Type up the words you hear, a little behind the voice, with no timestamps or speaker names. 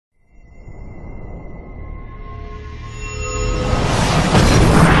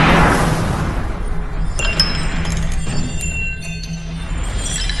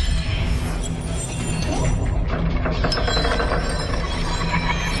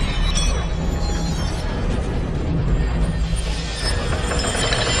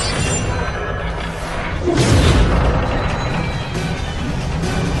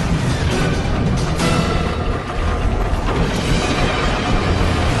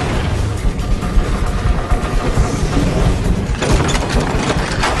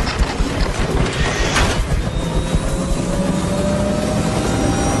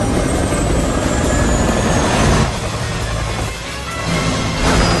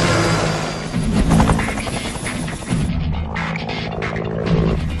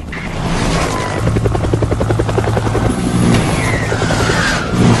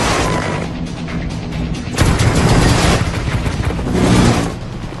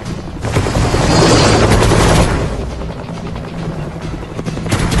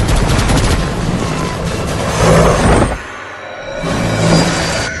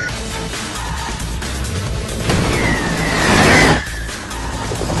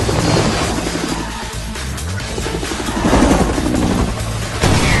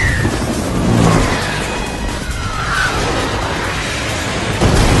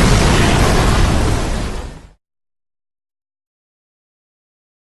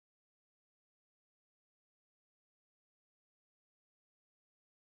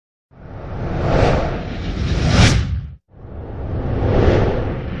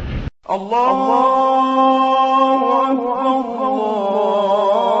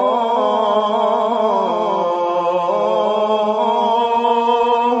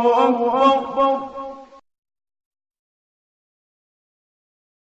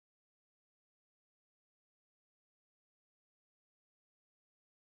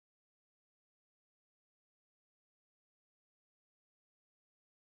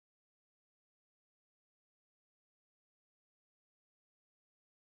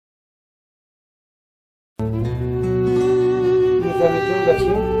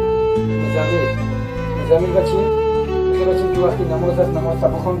مزامل بچین بخیر بچین که وقتی نماز است نماز تا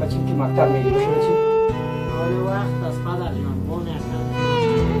بخون بچین که مکتب میری بخیر بچین حال وقت است پدر جان بون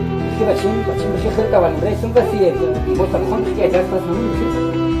بخیر بچین بخیر خیلی تولیم برای سون بسیه نماز تا بخون دیگه اجازه پس نمون بخیر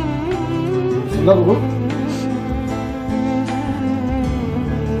بسم الله بگو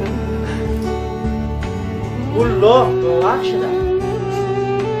الله باور شده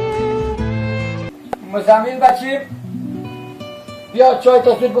مزامل بچین بیا چای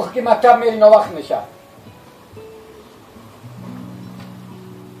تا زود بخور که مکتب میری ناوقت میشه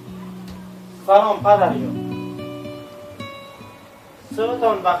سلام پدر جان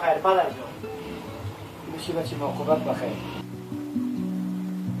صبحتان بخیر پدر جان میشه بچه موقعت بخیر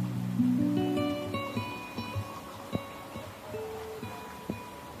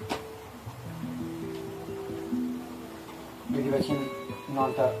بگی بچه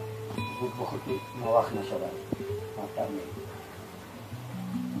نان تا زود بخور که ناوقت نشه مکتب میری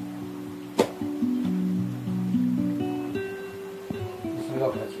بسم الله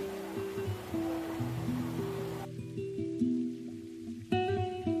بچه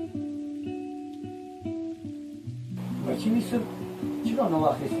بچه میسه چرا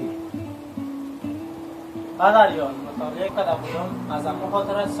ناوقت هستی؟ پدر جان مطالعه کرده بودم از اما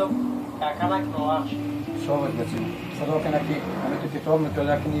خاطر صبح کمک ناوقت شد شاباش بچه صدا کنه که همه تو کتاب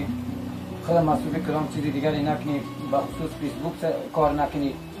مطالعه کنی خود مصروف کدام چیزی دیگری نکنی بخصوص فیسبوک کار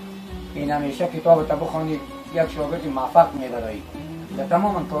نکنی این همیشه کتاب تا بخوانی یک شاگرد موفق میبرایی در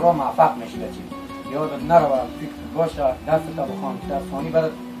تمام کارها موفق میشی بچه یادت نروه فکر باشه درس تا بخوان درس خوانی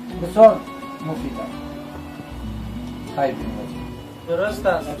برات بسیار مفید است خیلی بچه درست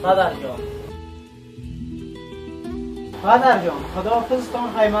است پدر جان پدر جان خداحافظتان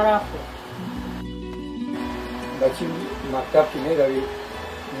خیمه رفته بچه مکتب که میروی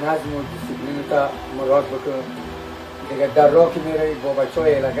نظم و دیسیپلین تا مراد بکن دیگه در راه که میروی با بچه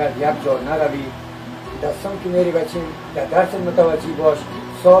های لگرد یک جا نروی دستان که میری بچین در درس متوجه باش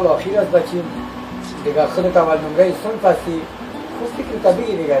سال آخیر است بچین دیگه خودت اول نمره صنف هستی خود فکر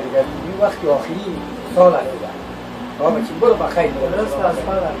طبیعی دیگه این وقتی آخری سال است دیگه بچین برو بخیر درست است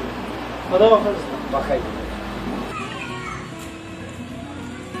پدر خداحافظتان بخیر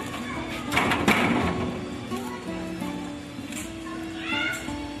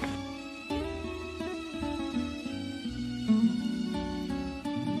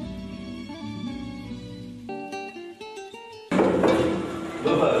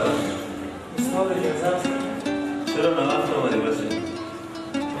چرا نوقت آمدی بچه؟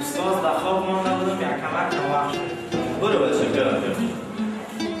 استاد در خواب ما نبودم یک کمک ناوقت شد برو بچه برم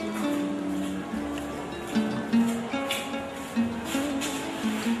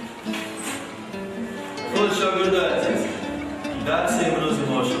خود شاگرد عزیز درس امروز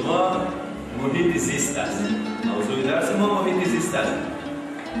ما شما محیط زیست است موضوع درس ما محیط زیست است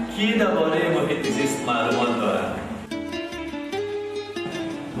کی درباره محیط زیست معلومات دارد؟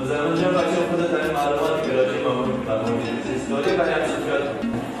 مزمن جان بچه خودت در معلوماتی که راجع به محیط زیست داری برای هم صفحات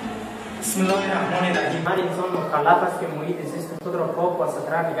بسم الله الرحمن الرحیم هر انسان مکلف است که محیط زیست خود را پاک و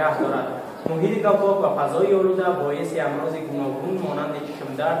ستره نگه دارد محیط پاک و فضای آلوده باعث امراض گوناگون مانند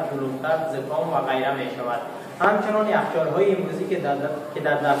چشم درد، جلو درد، زکام و غیره می شود همچنان یخچال‌های امروزی که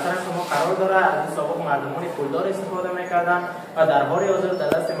در دفتر شما قرار دارد از این سابق مردمان پولدار استفاده می‌کردند و در حال حاضر در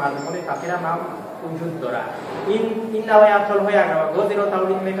دست مردمان فقیر هم وجود دارد این نوع یخچال‌ها یک نوع گازی را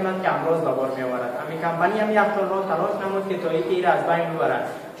تولید می‌کنند که امراض به بار می‌آورد همین کمپانی هم یخچال‌ها تلاش نمود که تا اینکه این از بین ببرد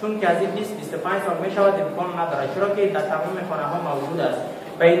چون که از این 20-25 سال می‌شود امکان ندارد چرا که در تمام خانه‌ها موجود است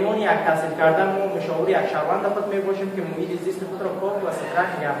به عنوان یک تحصیل کردن ما مشاور یک شهروند خود می‌باشیم که محیط زیست خود را پاک و ستره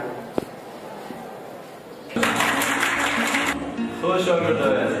نگه داریم خوش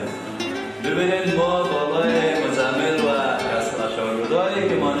شاگردای عزیز ببینید ما بالای مزمل و شاگردایی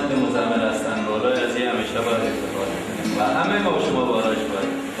که مانند مزمل هستند بالای از این همیشه باید استفاده کنیم و همه ما شما بالایش باید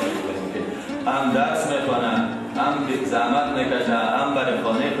استفاده کنیم که هم درس میخوانن هم زحمت میکشن هم برای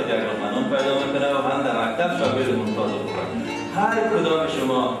خانه خود یک رقمنان پیدا میکنه و هم در مکتب شاگرد ممتاز بکنن هر کدام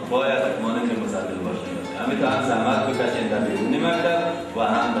شما باید مانند مزمل باشید همین تو هم زحمت بکشین در بیرون مکتب و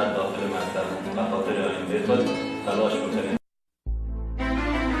هم در داخل مکتب به خاطر آینده خود تلاش بکنید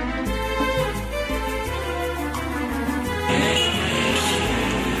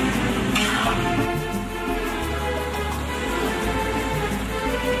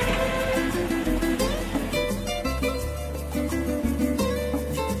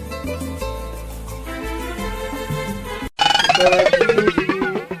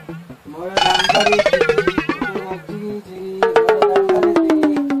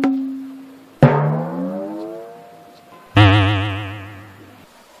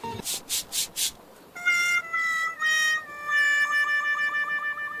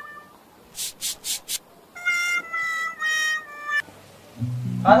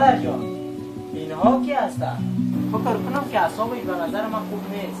پدر جان اینها کی هستن؟ فکر کنم که اعصابش به نظر من خوب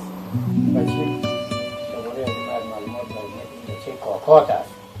نیست. بچه دوباره از معلومات داریم بچه کاکات است.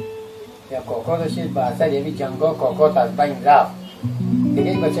 یا کاکا داشتید به اثر یمی جنگا کاکات از بین رفت.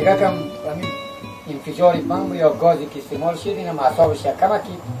 دیگه این بچه که کم انفجاری بمب یا گازی که استعمال شد اینم اعصابش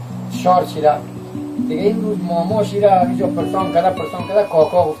کمکی شارژ شده. دیگه این روز ماماش ایرا اینجا پرسان کرده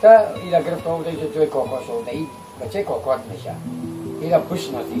کاکا گفته ایرا گرفته بوده اینجا جای کاکا شده. این بچه کاکات میشه. ایرا پوش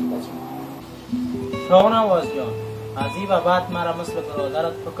نزید بچه. شاه نواز جان از این و بعد مرا مثل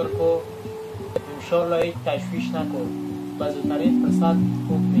برادرت فکر کو. انشالله هیچ تشویش نکن. به زودترین فرصت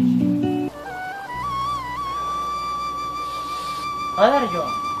خوب میشی. پدر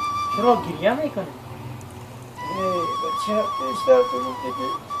جان چرا گریه میکنی؟ بچه بیشتر تو گفتی که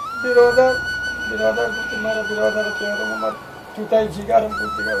برادر گفتی مرا برادرت یادم اومد توتای جگرم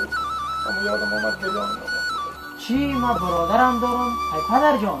بود دیگه اما یادم اومد گریه اومد. چی ما برادرم دارم؟ ای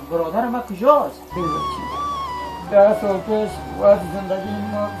پدر جان برادر ما کجاست؟ بچه 10 سال پیش وقت زندگی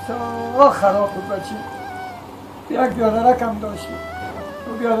ما بسیار خراب بود بچه. یک بیادرک هم داشتیم.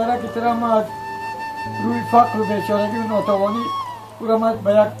 او بیادرک ترا ما روی فقر و بیچارگی و ناتوانی او را من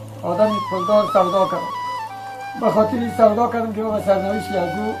به یک آدم پولدار سودا کردم. به خاطر این سودا کردم که به سرنوشتی از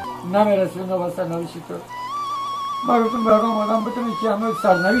او نمیرسونه به سرنوشتی تو. من گفتم به آدم بتونی که همه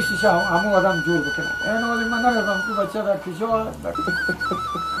سرنوشتش همه آدم جور بکنه. این حالی من نمیدونم که بچه در کجا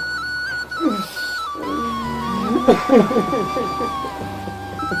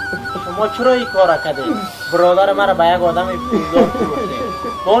شما چرا این کار کردید؟ برادر مرا به یک آدم پولدار فروختید.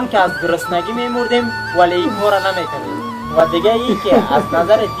 با اون که از گرسنگی میمردیم ولی این کار نمیکردیم. و دیگه این که از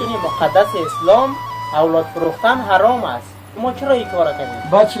نظر دین مقدس اسلام اولاد فروختن حرام است. شما چرا این کار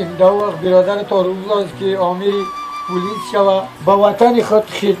کردید؟ بچه در وقت برادر تا روز که آمیر پولیس شوه به وطن خود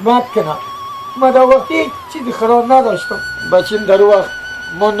خدمت کنه. ما در وقت هیچ چیزی خراب نداشتم. بچه در وقت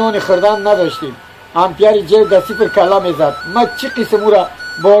ما نون خوردن نداشتیم. امپیاری جیب در صفر کلا میزد. ما چی قسم او را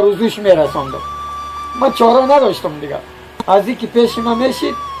با روزوش میرساندم. ما چاره نداشتم دیگه. از این که پیش ما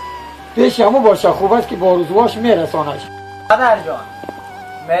میشید پیش همو باشه خوب است که با روزواش میرسانش. پدر جان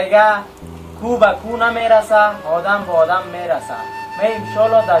میگه کو به کو نمیرسه آدم به آدم میرسه. من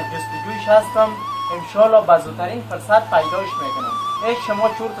انشالله در جستجویش هستم. انشالله به زودترین فرصت پیداش میکنم. هیچ شما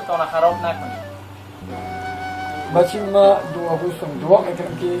چورتتان خراب نکنید. بچه ما دعا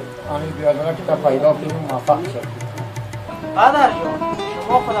میکنم که آنی بیادرها که تا پیدا کنیم موفق شد. پدر جان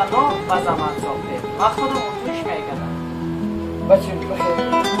شما خدا نام و زمان ساختید. من خودم اونجوش میکنم. بچه بخیر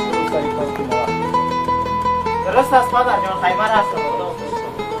روزتری کار کنم. درست است پدر جان خیمه هستم. خدا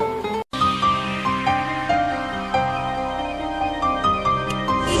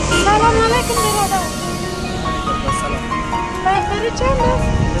سلام علیکم برادر. بخیر چند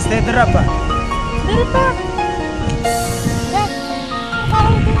است؟ استید ربا. دربا.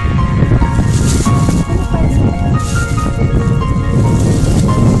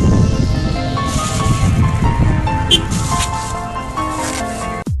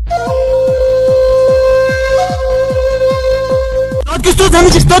 Stop, همه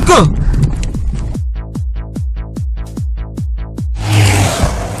چی استاد کن.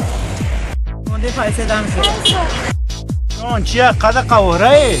 مونده پیسه دم شد. جان چیه قدر قواره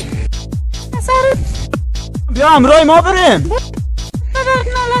ای؟ سر بیا همراه ما بریم. پدر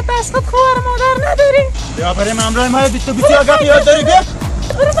نالت از خود خوار مادر نداری؟ بیا بریم همراه ما بیتی اگه یاد داری بیا.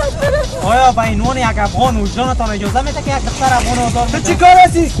 آیا با این یک افغان وجدانتان اجازه میده که یک دختر افغان آزار تو بده؟ چی کار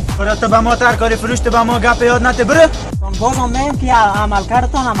هستی؟ برای تو به ما ترکاری فروشت به ما گپ یاد نته بره. بازم میم که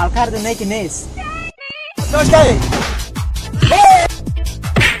عملکردتان عملکرد نیک نیست. داشته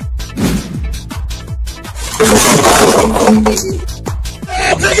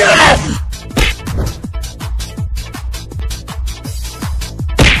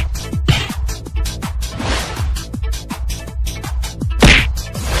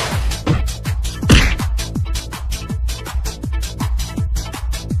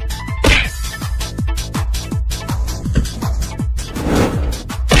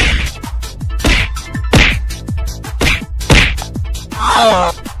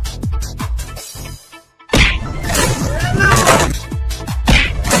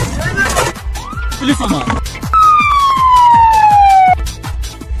پلیس آمد.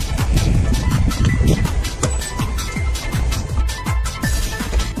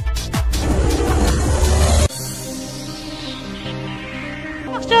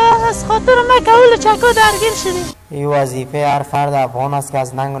 از خاطر ما کول چکو درگیر شدیم. این وظیفه هر فرد افغان است که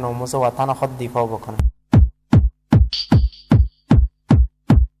از ننگ و ناموس وطن خود دفاع بکنه.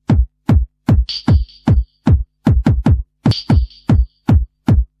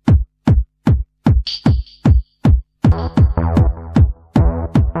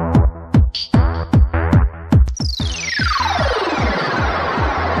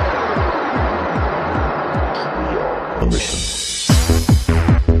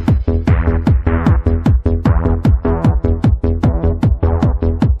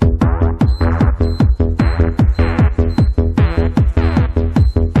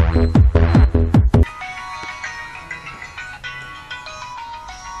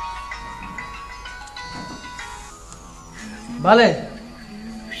 بله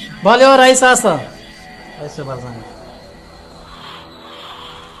بله رئیس هستم. رئیس برزنی.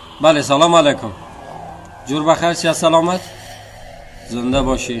 بله سلام علیکم. جور بخیر سیاه سلامت زنده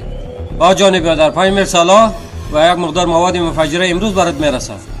باشی. با جانب در 5 مرسلا و یک مقدار مواد مفجره امروز برات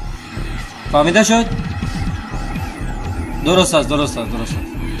میرسم. فهمیده شد؟ درست است.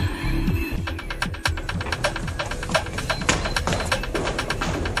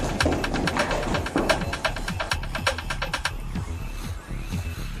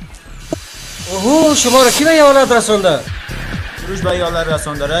 اوه شما را کی به ایالت رسونده؟ فروش به ایالت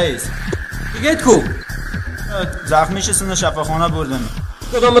رسونده رئیس. دیگه کو؟ زخمیش سن شفاخانه بردن.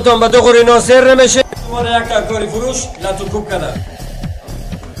 کدامتان به دو قوری ناصر نمیشه؟ شما را یک ترکاری فروش لطو کوب کرده.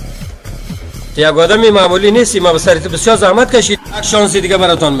 یک آدمی معمولی نیستی. ما به سریت بسیار زحمت کشید. یک شانسی دیگه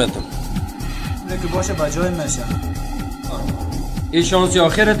براتان میدم. که باشه بجای میشه. این شانسی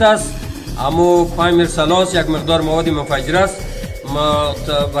آخرت است. اما 5 مرسلاس یک مقدار مواد منفجر است. ما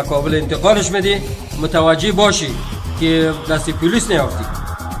به کابل انتقالش میدی. متوجه باشی که دست پلیس نیافتی.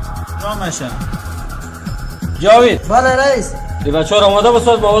 را میشه. جاوید. بله رئیس. این بچه ها آماده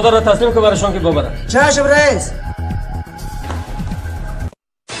بساز مواد را تسلیم که برشان که ببرن. چشم رئیس.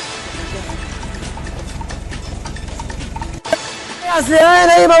 اصلی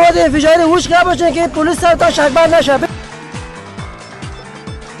این مواد انفجاری هوش که باشه که پلیس تا شکبر نشه.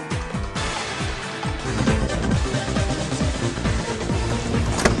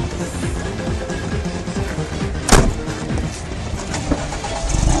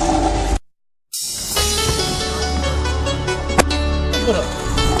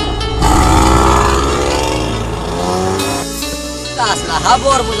 اسلحه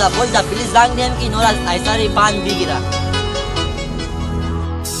بار بوده باید در پلیس زنگ دیم که اینا را از ایسر بند بگیره.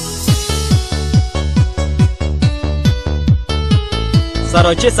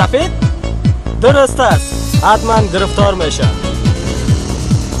 سراچه سفید؟ درست است. حتما گرفتار میشه.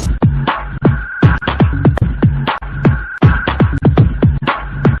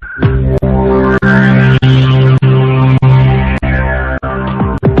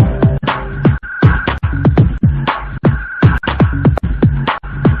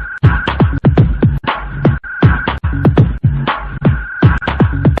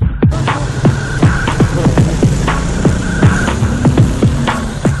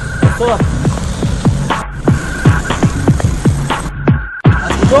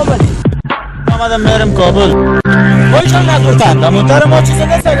 آمدم میرم کابل. بایشان از موتر. در موتر ما چیزی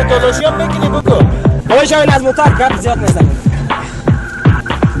نیست که تلاشی هم میکنی بکن. بایشان از موتر کپ زیاد نیست.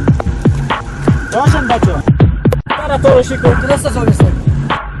 باشم بچه ها. برا تلاشی کن. درست است.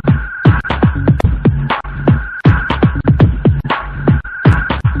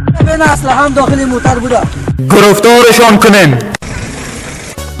 بین اسلحه هم داخل موتر بوده. گرفتارشان کنین.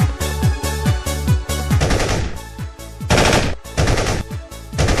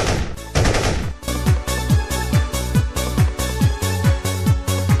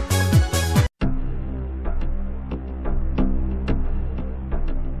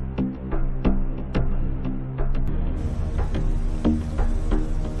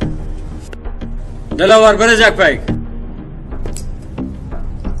 دلاور برز یک پیک.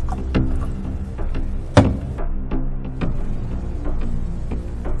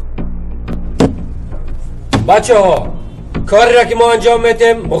 بچه ها کاری را که ما انجام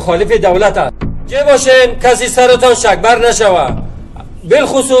میدیم مخالف دولت است. چه باشین کسی سرتان شکبر نشوه،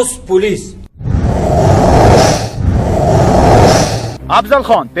 بالخصوص پلیس. افضل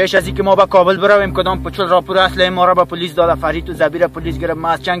خان پیش از اینکه ما به کابل برویم کدام پچل راپور اصلی ما را به پلیس داده. فرید و زبیر پلیس گرفت. ما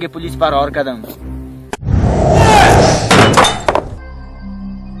از چنگ پلیس فرار کردم.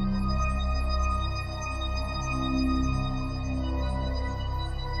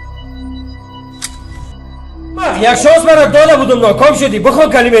 یک شانس برات داده بودم ناکام شدی.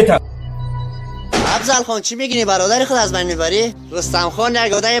 بخوان کلمه تا. افضل خان چی میگینی؟ برادر خود از من میبری؟ رستم خان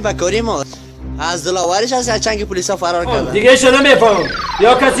یک آدم بکاری ماست. از دلاورش از چنگ پلیسا فرار کرده. دیگه شو نمیفهم.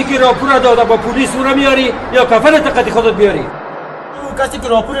 یا کسی که راپور داده با پلیس او را میاری یا کفن تقدی خودت بیاری. او کسی که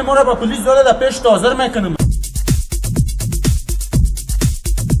راپور ما را با پلیس داده در پیش تازر میکنم.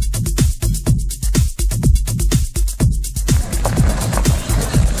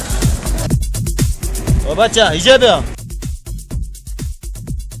 بچه ایجا بیا.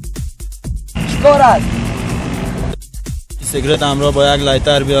 چیکار است؟ سیگرت همراه با یک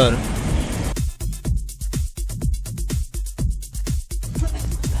لایتر بیار.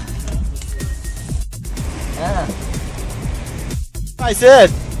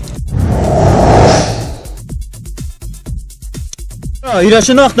 ایست. ایره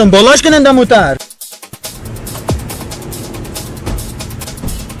شناختم. بالاش کنن در موتر.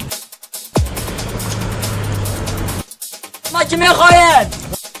 شما چی میخواید؟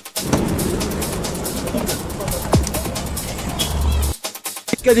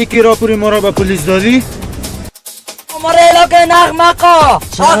 کدی که راپوری ما را به پلیس دادی؟ امور علاقه نغمقا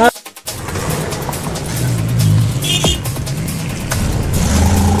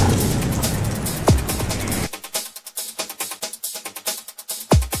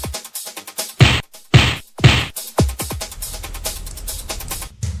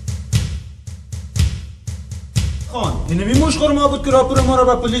اینمی مشخور ما بود که راپور ما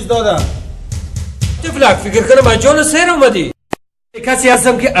را به پلیس داده. تفلک فکر کنم از جان سیر اومدی. کسی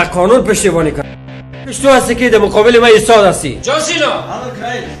هستم که قانون پشتیبانی کنم. تو هستی که در مقابل من ایستاد هستی. جان سینا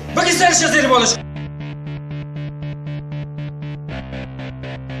بگی سرش زیر بالش.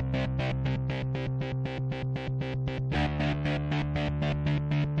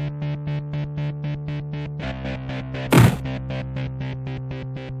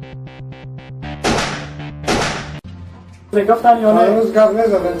 گفتن یا نه؟ هنوز گفت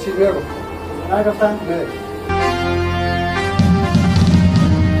نزدن چی بگو؟ نه گفتن؟ نه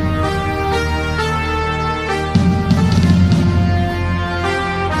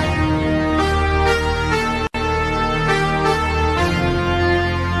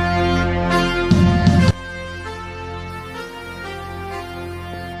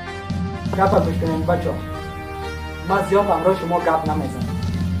گپ از بشکنین بچه ها من زیاد امرای شما گپ نمیزنم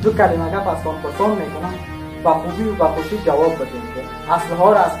دو کلمه گپ از پرسان میکنم با خوبی و با خوشی جواب بدیم که اسلحه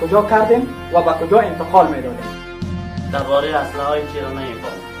ها را از کجا کردیم و به کجا انتقال میدادیم. درباره اسلحه های چی را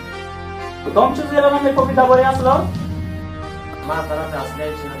نمیفهمم. کدام چیزی را نمیفهمی درباره اسلحه؟ من طرف اسلحه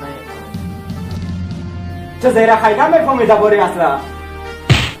چی را نمیفهمم. چه زیرا خیلی نمیفهمی درباره اسلحه؟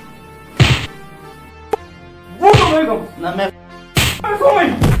 بگو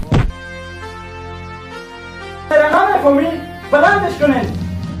نمیفهمی. زیرا نمیفهمی بلندش کنین.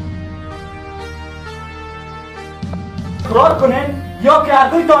 اقرار کنین یا که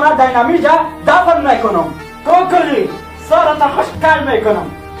اردوی تانه دینامیجا دفن میکنم تو کلی سارتا خوش کل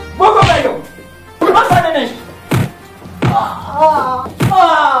میکنم بگو بگو بسنینش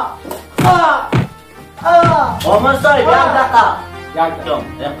آمد صاحب یک دقیقه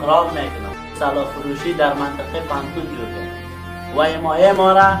اقرار میکنم سلاح فروشی در منطقه پانتون جور کرد و امایه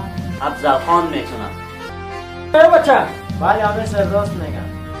ما را افضل خان میکنم. بچه بله همه سر راست میگم.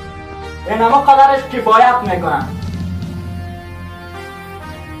 این اما قدرش کفایت میکنم.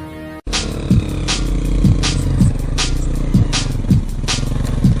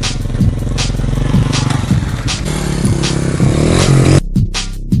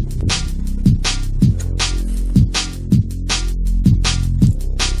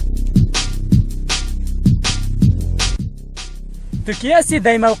 تو کی هستی؟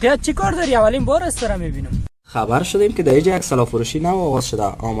 در این موقعیت چی کار داری؟ اولین بار است دارم میبینم. خبر شدیم که در اینجا یک سلاح فروشی نو آغاز شده.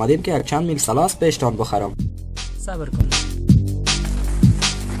 آمدیم که یک چند میل سلاح پیشتان بخرم. صبر کن.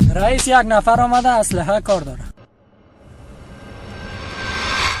 رئیس یک نفر آمده اسلحه کار داره.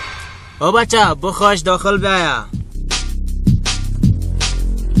 او بچه بخواش داخل بیا.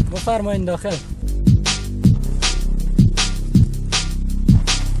 بفرمایین داخل.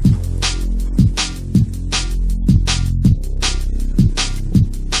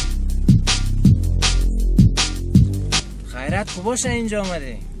 خوب باشه اینجا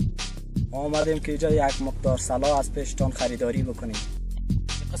آمدیم که اینجا یک مقدار سلاح از پیشتان خریداری بکنیم.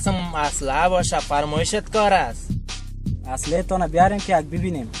 قسم اسلحه باشه فرمایشت کار است. اسلحه تانه بیاریم که یک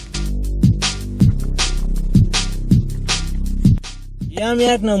ببینیم. هم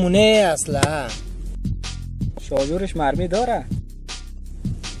یک نمونه اسلحه. شاجورش مرمی داره؟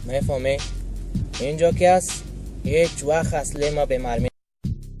 میفهمی؟ اینجا که است هیچ وقت اسلحه ما به مرمی.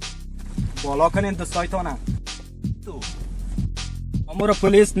 بالا کنین دستای تانه. امور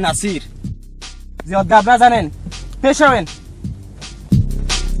پلیس نصیر زیاد دب نزنین پیش روین.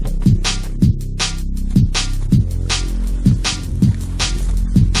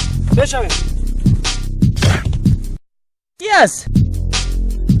 پیش روین. کی است؟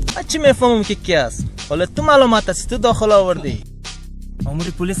 چی میفهمم که کی است؟ حالا تو معلومات است تو داخل آوردی. امور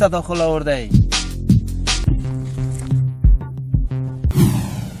پلیس داخل آورده ای.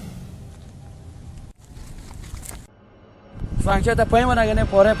 فانکه تا پایین منگنه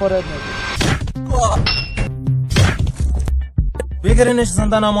پاره پاره بگرینش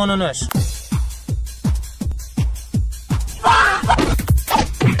زندان امانونش.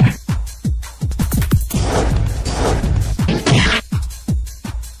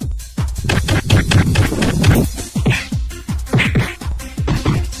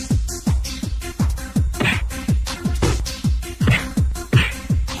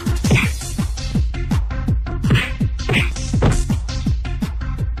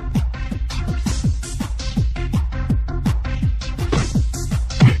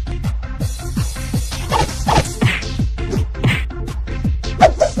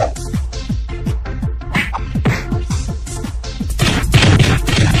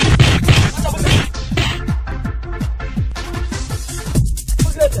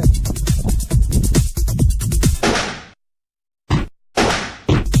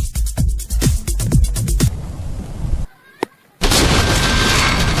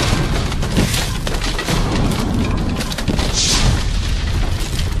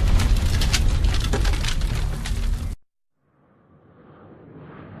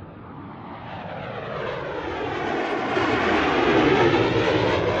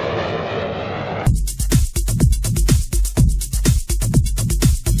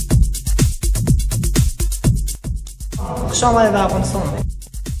 خوش آمدید به افغانستان.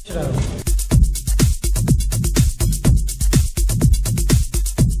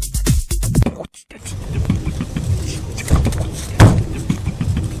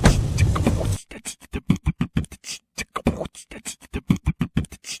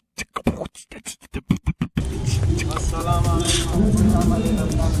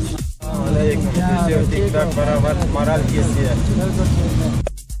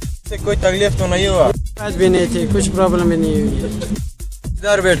 कोई तकलीफ तो नहीं हुआ? आज भी नहीं थी, कुछ प्रॉब्लम भी नहीं हुई।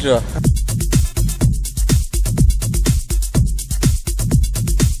 इधर बैठ रहा।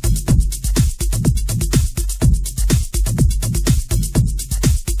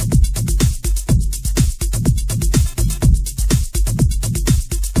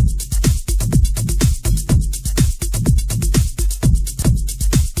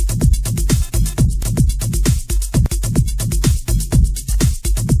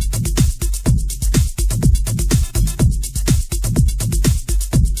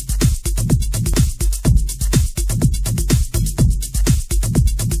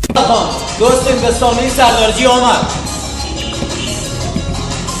 دوستیم به سامعی سردارجی آمد.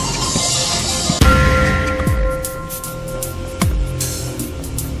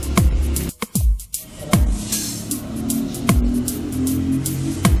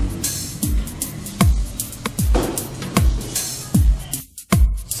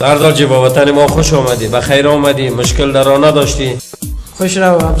 سردارجی با وطن ما خوش آمدی، بخیر آمدی، مشکل در آن نداشتی؟ खुश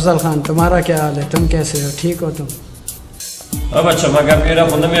रहो अफजल खान, तुम्हारा क्या हाल है? तुम कैसे हो? ठीक हो तुम? بچه مگر میره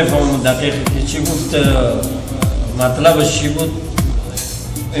خود نمیفهمم دقیق که چی گفت، مطلبش چی بود.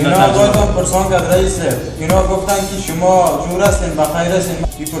 اینا گفتن پرسان کرد رئیسه، اینا گفتن که شما جور هستین بخیر هستین،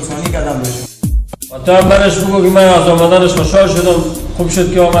 این پرسانی کردم بهشون. و تو هم برش بگو که من از آمدنش خوشحال شدم، خوب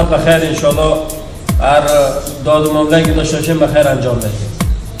شد که آمد بخیر. انشالله هر داد و معامله که داشته باشیم بخیر انجام بدیم.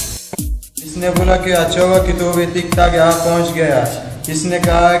 इसने बोला कि अच्छा हुआ कि तो भी ठीक ठाक यहाँ पहुँच गया। इसने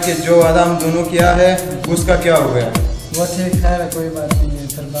कहा कि जो आदम दोनों किया है उसका क्या हो गया? वो ठीक है, कोई बात नहीं है,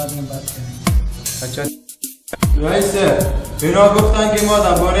 फिर बाद में बात करेंगे। अच्छा رئیس اینا گفتن که ما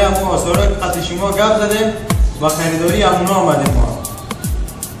درباره همون آثار خط شما گپ زدیم و خریداری همونا آمدیم ما.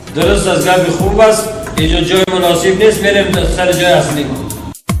 درست از گپ خوب است، اینجا جای مناسب نیست، میریم سر جای اصلی.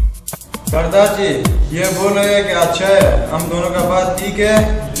 सरदार जी ये बोल रहे हैं कि अच्छा है, हम दोनों का बात ठीक है,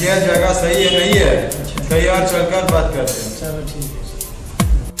 यह जगह सही है नहीं है, तैयार चलकर बात करते हैं। चलो ठीक है।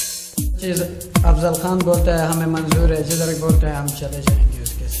 चीज अफजल खान बोलता है हमें मंजूर है, जिधर बोलता है हम चले जाएंगे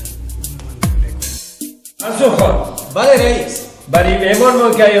उसके साथ। منصور خان. بله رئیس. برای مهمان ما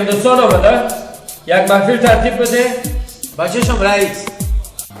که هندوستان آمده یک محفل ترتیب بده. بچه‌شم رئیس.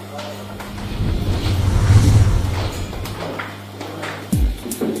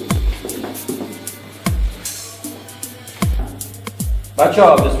 بچه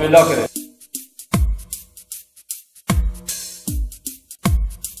ها بسم الله کنید.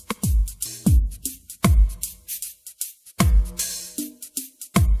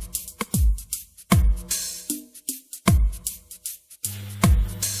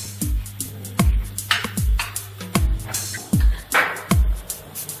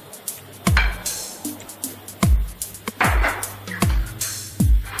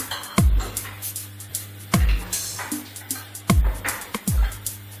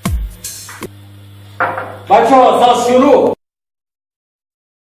 بچه ها ساز شروع.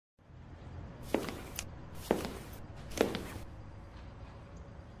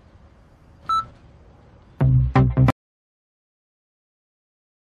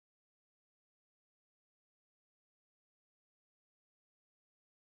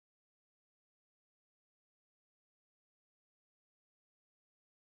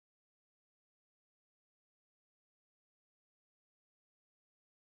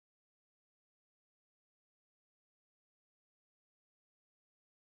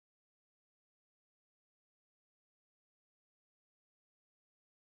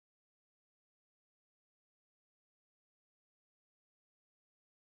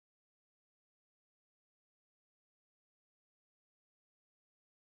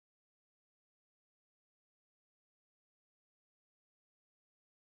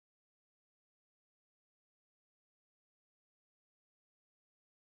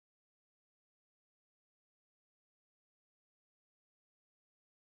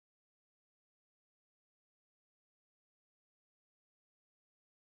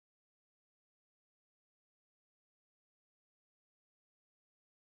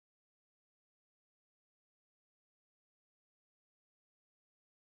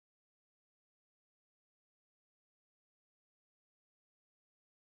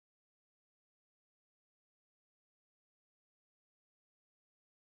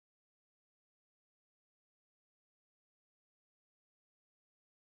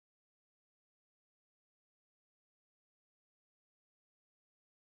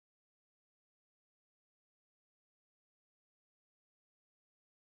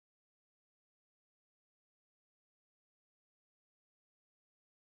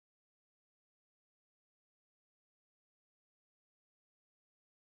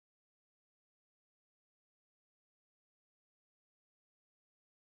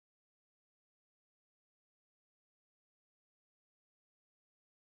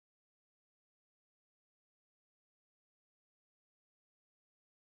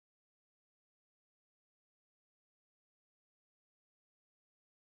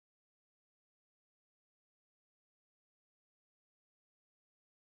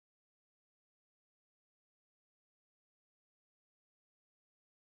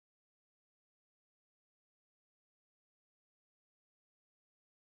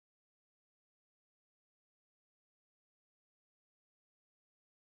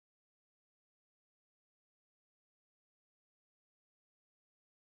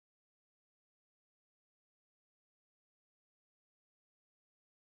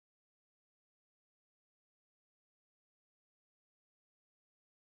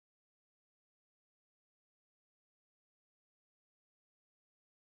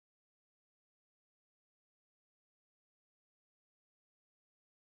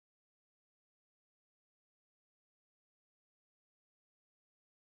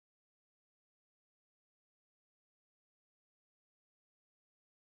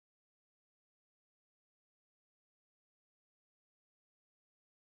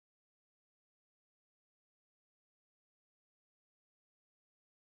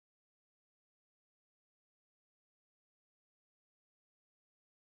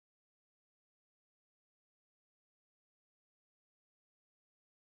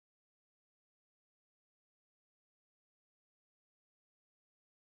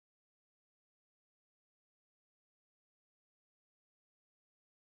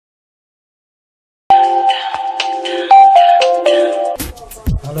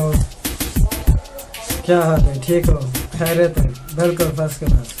 क्या हाल है? ठीक हो? खैरियत है? बिल्कुल फर्स्ट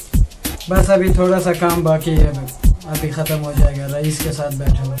क्लास। बस अभी थोड़ा सा काम बाकी है, अभी ख़त्म हो जाएगा। रईस के साथ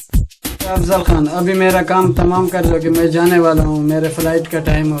बैठा हुआ। अफजल खान, अभी मेरा काम तमाम कर दो कि मैं जाने वाला हूँ, मेरे फ्लाइट का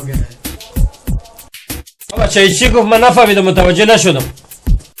टाइम हो गया है। अच्छा इसी को मैं नफहمیدم متوجه نشدم.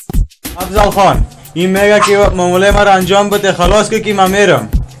 افضل خان این میگه که معامله مرا انجام بده خلاص که من میرم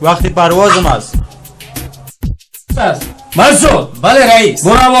وقتی پروازم است. مسعود. بله رئیس.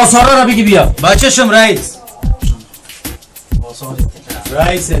 برو آثارا را بگی بیا. بچه‌شم رئیس.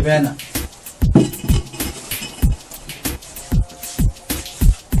 رئیس بنا.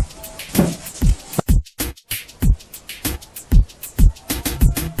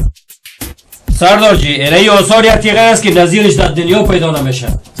 سردار جی ارائه آثار یک تیغه است که نظیرش در دنیا پیدا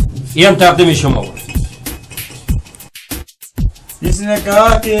نمیشه. این هم تقدیم شما بود. इसने कहा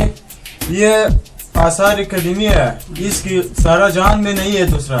कि ये आसार कदीमी है, इसकी सारा जहान में नहीं है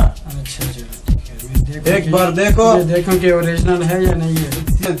दूसरा। अच्छा जी, एक बार देखो, देखो कि ओरिजिनल है या नहीं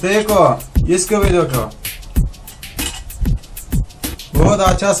है। देखो इसको भी देखो, बहुत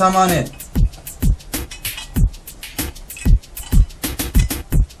अच्छा सामान है।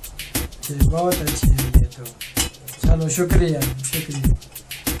 बहुत अच्छी है ये तो। चलो शुक्रिया शुक्रिया।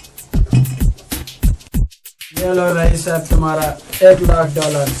 ये लो रईस साहब तुम्हारा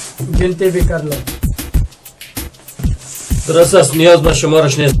 $1,00,000 गिनती भी कर लो। درست است نیاز به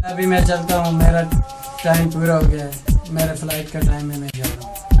شمارش نیست. अभी मैं चलता हूँ, मेरा टाइम पूरा हो गया है, मेरे फ्लाइट का टाइم है, मैं जा रहा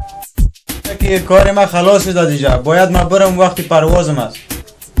हूँ। कि کار ما خلاص شد دیجا, باید ما برم وقتی پروازم است.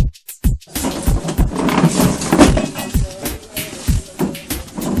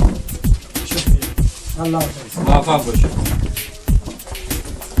 الله حافظ. موفق باش.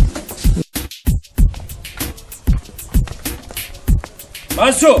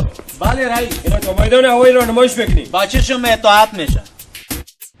 منصور. بله رئیس. اینا تا میدان هوایی را نمایش بکنیم. بچه‌شم اطاعت میشه.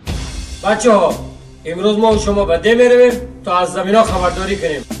 بچه ها امروز ما و شما به ده میرویم تا از زمینا خبرداری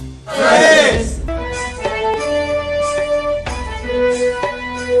کنیم. رئیس.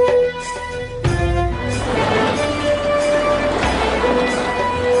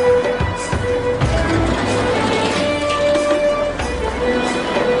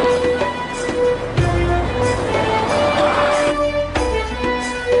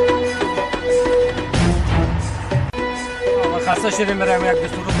 خسته شدیم برم یک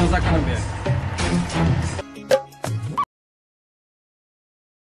دستور رو تازه کنم بیایم.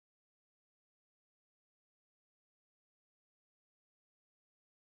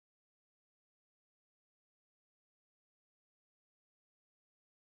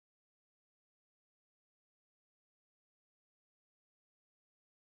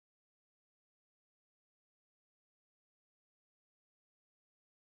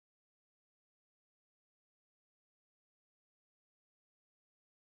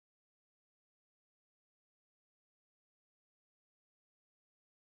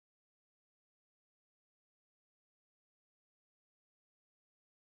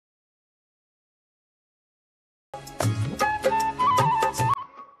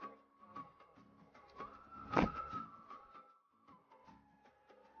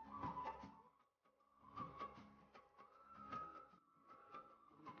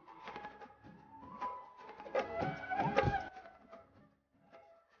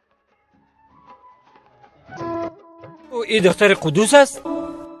 این دختر قدوس است؟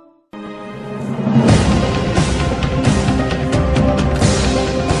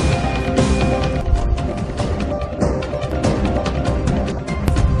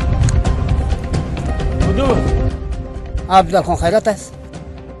 قدوس. عبدال خان خیرات است؟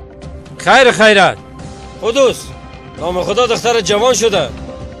 خیرت. قدوس نام خدا دختر جوان شده.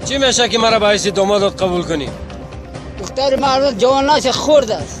 چی میشه که مرا به حیث دامادت قبول کنی؟ دختر مرد جوان نشه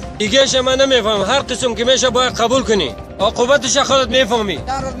خورد است. دیگهش من نمیفهم، هر قسم که میشه باید قبول کنی. عاقبتش خودت میفهمی.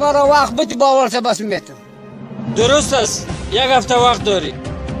 در روز ما را وقت بودی باورت بس میتم. درست است، یک هفته وقت داری.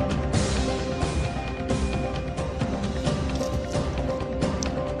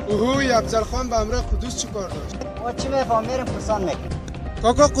 اوهوی افضل خان به امر قدوس چی کار داشت؟ ما چی میفهم میرم پرسان میکنم.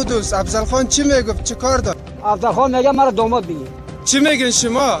 کاکا قدوس افضل خان چی میگفت چی کار داشت؟ افضل خان میگه مرا داماد بگیر. چی میگین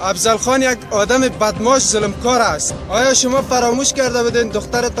شما؟ افضل خان یک آدم بدماش ظلمکار است. آیا شما فراموش کرده بودین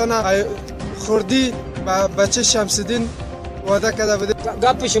دخترتان خوردی و بچه شمس‌الدین وعده کرده بودین؟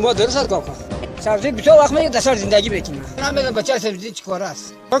 گپ شما درست است کاکا. سبزی بسیار وقت میگه دستار زندگی بکنم. نمیدونم بچه سبزی چی کار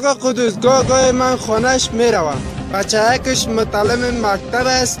است. کاکا قدوس گاه من خانهش میروم. بچه کش متعلم مکتب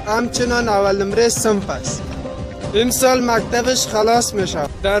است، همچنان اول نمره صنف است. این سال مکتبش خلاص میشه.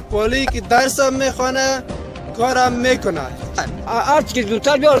 در پالی که درس هم میخوانه کارم میکنه. آرت که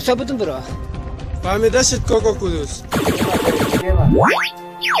زودتر بیار ثبتم برو. فهمیده شد کاکا قدوس.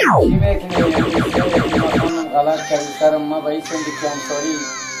 چی میکنی؟ غلط کردی سرم ما باید سندی که انصاری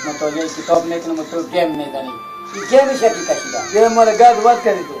مطالعه کتاب میکنم و تو گیم میزنی. این گیم شکلی کشیدم. یه مال گرد بد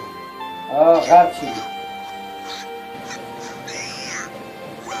کردی تو. غرد چی؟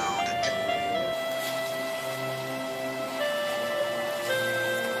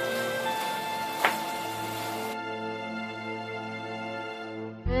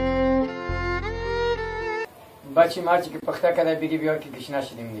 بچه مرچی که پخته کرده بگی بیار که گشنه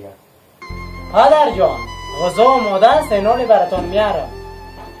شدیم دیگه. پدر جان غذا آماده است اینال براتان میارم.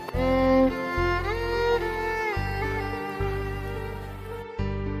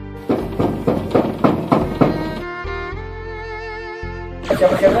 چه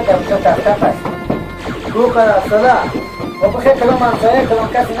بخیر در بجا تختف هست. تو قرار صدا و بخیر کلام همسایه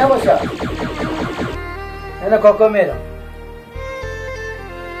کلام کسی نباشه. اینه کاکا میرم.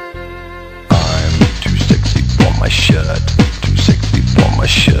 My shirt, too sexy for my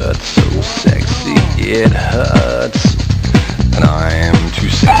shirt, so sexy it hurts. And I'm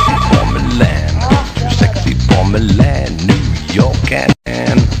too sexy for Milan, too sexy for Milan, New York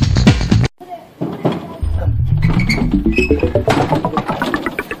and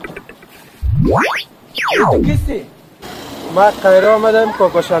کسی؟ من قیره آمدم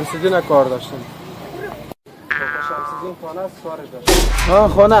کاکا شمسیدین کار داشتم. کاکا شمسیدین خانه است کارش داشتم. ها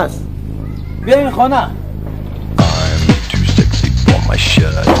خانه است. بیا این خانه. my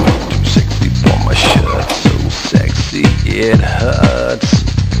shirt, too sexy for my shirt, so sexy it hurts.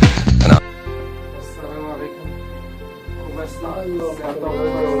 السلام علیکم. خوب هستید؟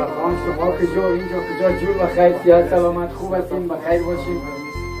 خان شما کجا جور و خیر سیاد سلامت خوب هستین بخیر باشین.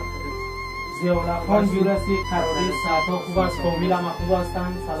 زیاولا خان جور هستی قراره ساعتا خوب است کامل هم خوب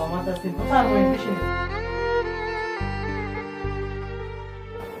هستن سلامت هستین بفرمایید بشینید.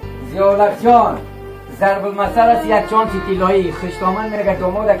 زیاولا جان ضرب المثل است یک چانچی طلایی خشتامن میگه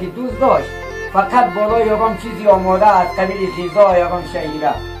داماده که دوست داشت فقط بالای یگان چیزی آماده از قبیل غذا یگان شهیره.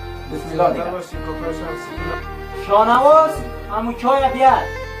 بسم الله دیگه. شانواز همون چای بیار.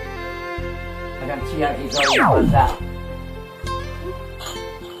 اگم چی یک غذای مزه.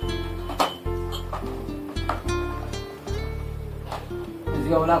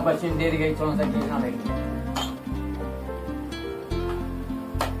 زیاولق بچین دیگه چانسه گیز نمیگیم.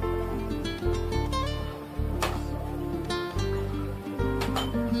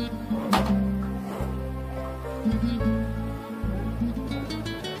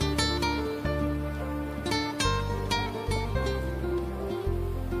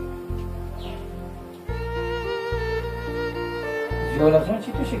 زیاولقشان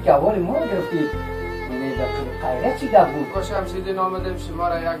چی توشه که اول ما رو گرفتید؟ قیره چی در بود؟ کاکا شمسیدین آمدیم شما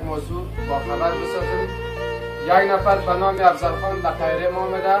را یک موضوع با خبر بسازیم. یک نفر به نام افضلخان در قیره ما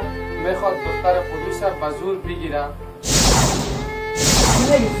آمده میخواد دختر قدوس به زور بگیره. چی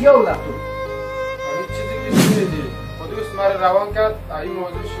میگی زیاولق تو؟ همین چیزی که شنیدی قدوس مرا روان کرد این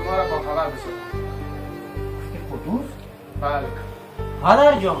موضوع شما را با خبر بسازیم. قدوس؟ بله.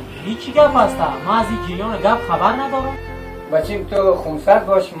 پدر جان این چی گپ است؟ من از این جریان گپ خبر ندارم. بچیم تو خونسرد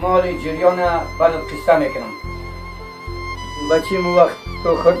باش مال جریان بعد قصه میکنم. بچیم اون وقت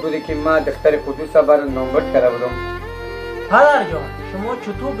تو خود بودی که من دختر قدوس برای نامبرد کرده بودم. پدر جان شما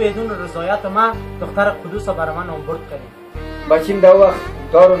چطور بدون رضایت من دختر قدوس برای من نامبرد کردید؟ بچیم در وقت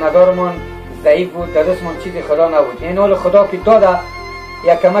دار و ندارمان ضعیف بود در دستمان چیزی خدا نبود. این حال خدا که داده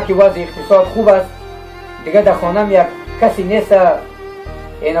یک کمک وضع اقتصاد خوب است دیگه در خانم یک کسی نیست.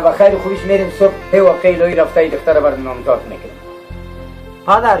 اینا به خیر خوبیش میریم صبح به و قیلایی رفته دختر برای نامزاد میکنیم.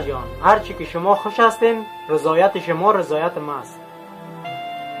 پدر جان هرچی که شما خوش هستین رضایت شما رضایت ما است.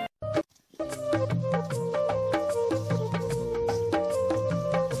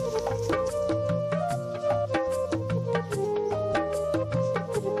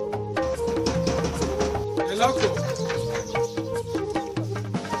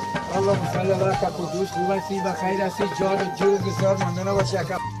 الله مسلم برای که قدوس خوب هستی و خیر هستی جان و جور بسیار مندانه باشه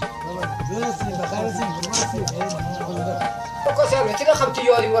که برسیم بخیر هستی کاکا سرمتی رخم تو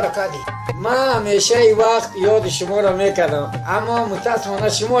یادی ما را کردی. من همیشه ای وقت یاد شما را میکردم اما متاسفانه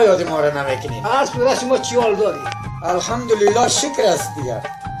شما یاد ما را نمیکنید. هر صورت شما چی حال داری؟ الحمدلله شکر است دیگر.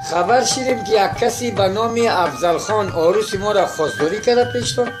 خبر شیریم که یک کسی به نام افضلخان عروس ما را خواستگاری کرده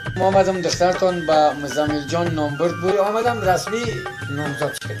پیشتون. ما آمدم دخترتان به مزمل جان نامبرد بود آمدم رسمی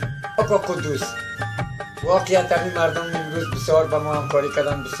نامزد کردم. کاکا قدوس واقعیت همین مردم امروز بسیار به ما همکاری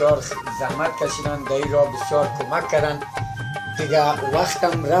کردن بسیار زحمت کشیدن در این راه بسیار کمک کردن دیگه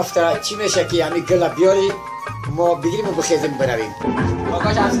وقتم رفته چی میشه که همین گل بیاری ما بگیریم و بخیزیم برویم.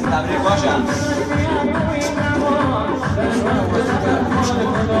 کاکا شمسی تبریک باشه.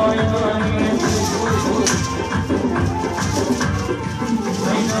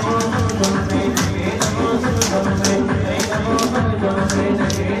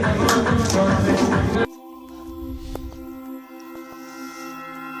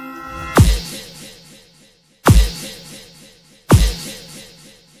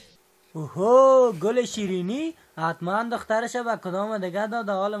 اوهو گل شیرینی حتما دخترش به کدام دیگه داد.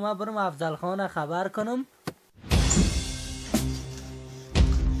 حالا ما برم افضل خان خبر کنم.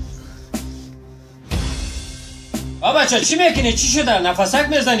 بچه چی میکنی؟ چی شده؟ نفسک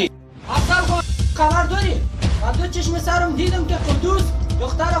میزنی؟ افضل خان خبر داری؟ و دو چشم سرم دیدم که قدوس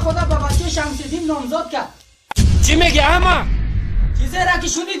دختر خدا به بچه شمس‌الدین نامزد کرد. چی میگی اما؟ چیزی را که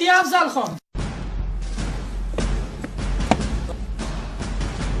شنیدی افضل خان؟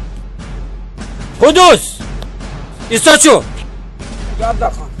 قدوس ایستا چو؟ افضل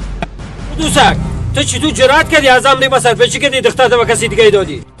خان قدوسک تو چی تو جرأت کردی از امری مسر به چی کردی دختر به کسی دیگه ای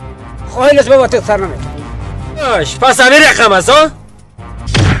دادی؟ خواهیلش بابا تو سر نمیتونی. پس همین رقم است ها؟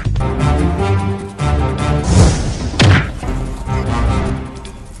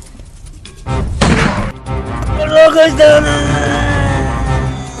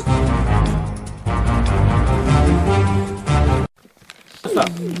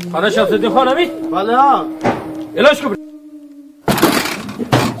 خانه شمس‌الدین خان همین؟ بله ها. علاج کن.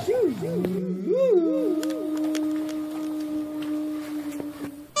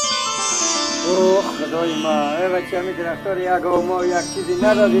 خدای ما ای بچه همی درختار یک آما یک چیزی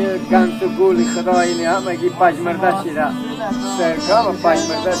ندادی گنت و گولی خدای اینی همگی پجمرده شده سرکام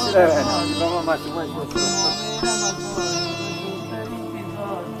پجمرده شده با ما مطمئن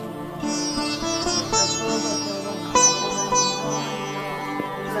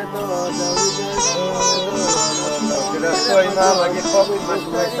درختای ما همگی خوابی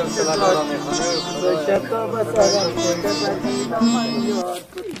مطمئن سلسله دارا میخونه شکا بس آقا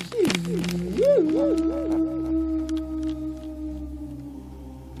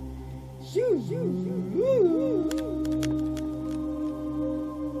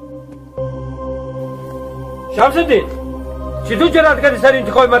شمس‌الدین چطور جرأت کردی سر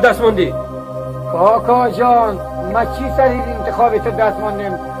انتخاب ما دست موندی؟ کاکا جان ما چی سر این انتخاب تو دست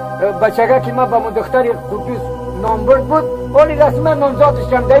موندیم بچگه که ما با من دختر قدوس نامبرد بود ولی رسما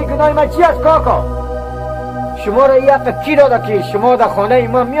نامزادش کردم در این گناه ما چی است کاکا؟ شما را یک کی داده که شما در خانه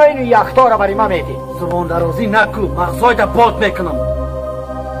ما میایین و یختا را برای ما میدید؟ زبان درازی نکو مغزایت باد میکنم.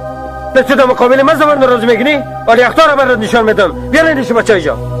 به تو در مقابل من زبان درازی میکنی؟ ولی یختا را برات نشان میدم. بیارین شما چای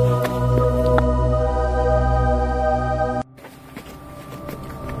جا.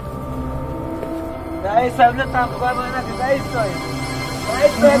 رئیس حمله تنخواه باید نکن رئیس دایم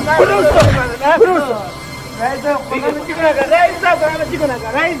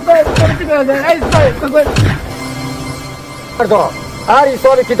هر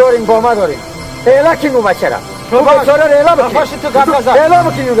سالی که داریم با ما داریم ایلا کی نو بچه را تو بچه را ایلا بکی ایلا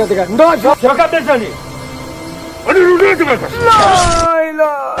بکی نو دیگر شاکت بزنی لا اله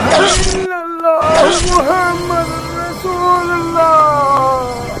الا الله محمد رسول الله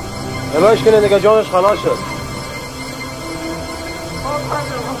علاج کنه دیگه جانش خلاص شد.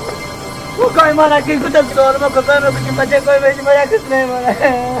 کوکای مانا که گفتم سوال ما کوکای ما کچیم بچه کوی بیدی ما یکت نیمانه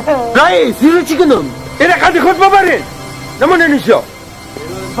رئیس اینو چی کنم؟ اینه قدی خود ببرین نمونه نیشا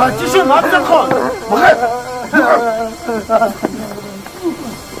بچه شد افضل خان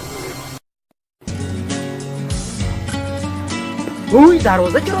اوی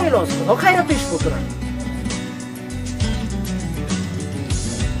دروازه چرا اعلاس خدا خیرتش بکنن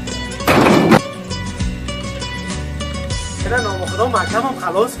نام خدا مکتبم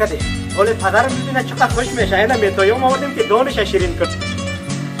خلاص کرده حال پدرم میبینه چقدر خوش میشه اینا میتاییم آوردیم که دانش شیرین کن پدر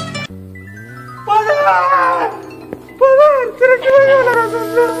چرا که باید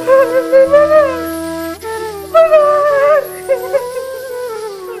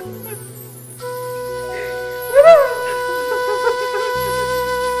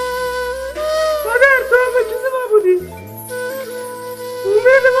پدر تو هم به چیز ما بودی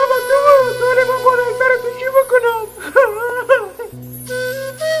امید ما با تو بود طول ما بودن تو چی بکنم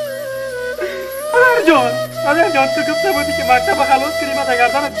پدر جان تو گفته بودی که مکتب خلاص کنی من در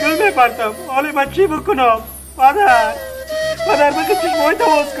گردنت گل میپرتم حالا من چی بکنم پدر بگه چشمای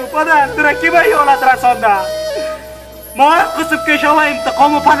تواز کن پدر درکی به این حالت رسانده ما قصب کشا و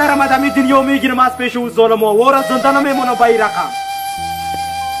انتقام پدرم ادمی دنیا میگیرم از پیش او ظالم وارا زنده نمیمونه به این رقم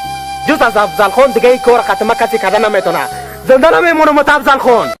جز از افضل خان دیگه ای کار قطمه کسی کرده نمیتونه زنده نمیمونه مت افضل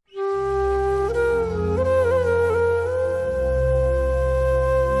خان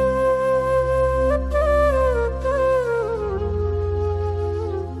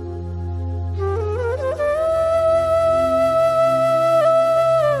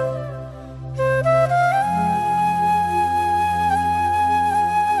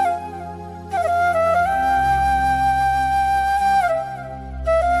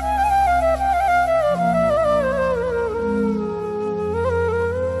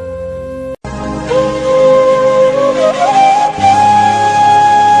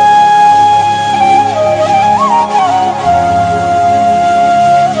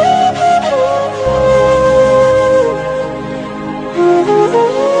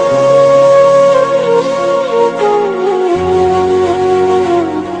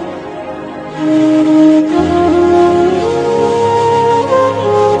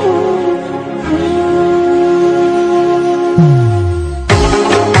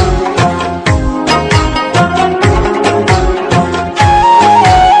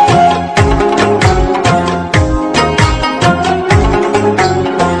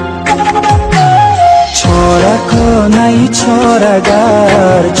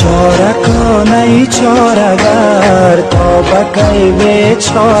چاره کن ای چاره‌گر تا بکی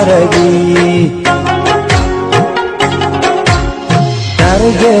بیچارگی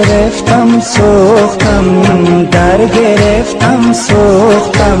در گرفتم سوختم در گرفتم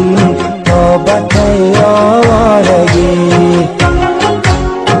سوختم تا بکی آوارگی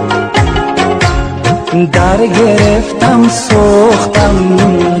در گرفتم سوختم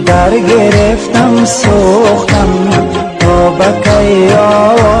در گرفتم سوختم تا بکی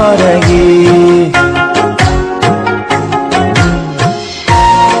آوارگی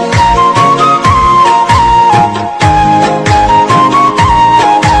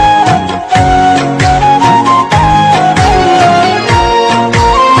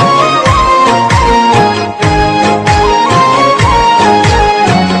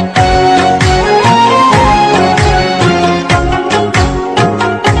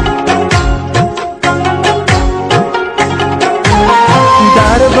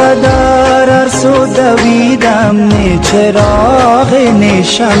دویدم نی چراغ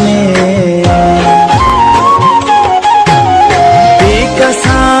نشمه بی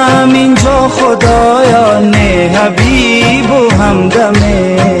کسم اینجا خدایا نه حبیب و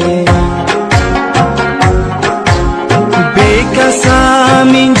همدمه بی کسم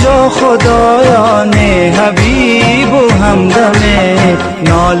اینجا خدایا نه حبیب و همدمه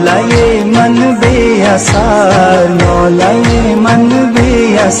ناله من بی اثر ناله من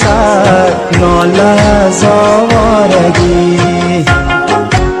بی اثر ناله از آوارگی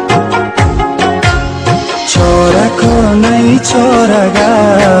چاره کن ای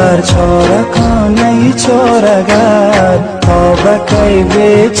چاره‌گر چاره کن ای چاره‌گر تا بکی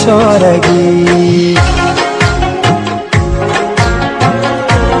بیچارگی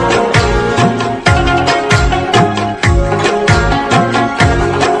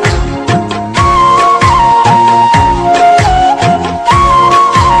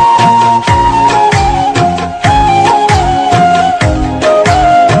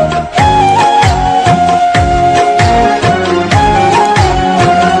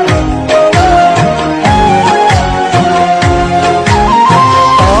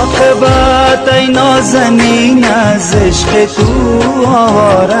نازنین از عشق تو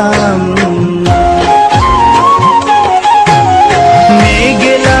آوارم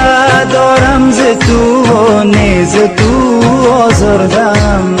میگله دارم ز تو و نیز تو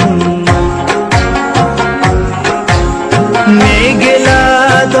آزردم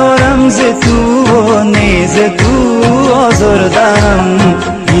میگله دارم ز تو و نیز تو آزردم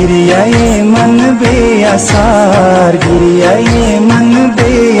گریه من بی اثر گریه من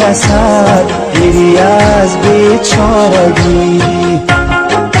بی اثر گریه از بیچارگی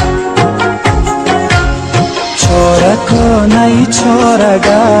چاره کن ای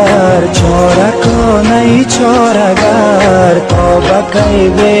چاره‌گر چاره کن ای چاره‌گر تا بکی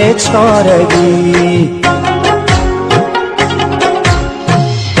بیچارگی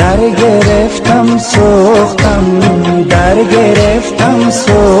در گرفتم سوختم در گرفتم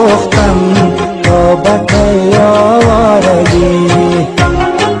سوختم تا بکی آوارگی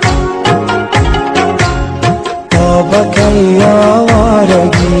تا بکی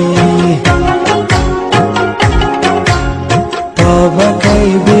آوارگی تا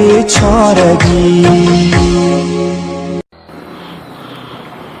بکی بیچارگی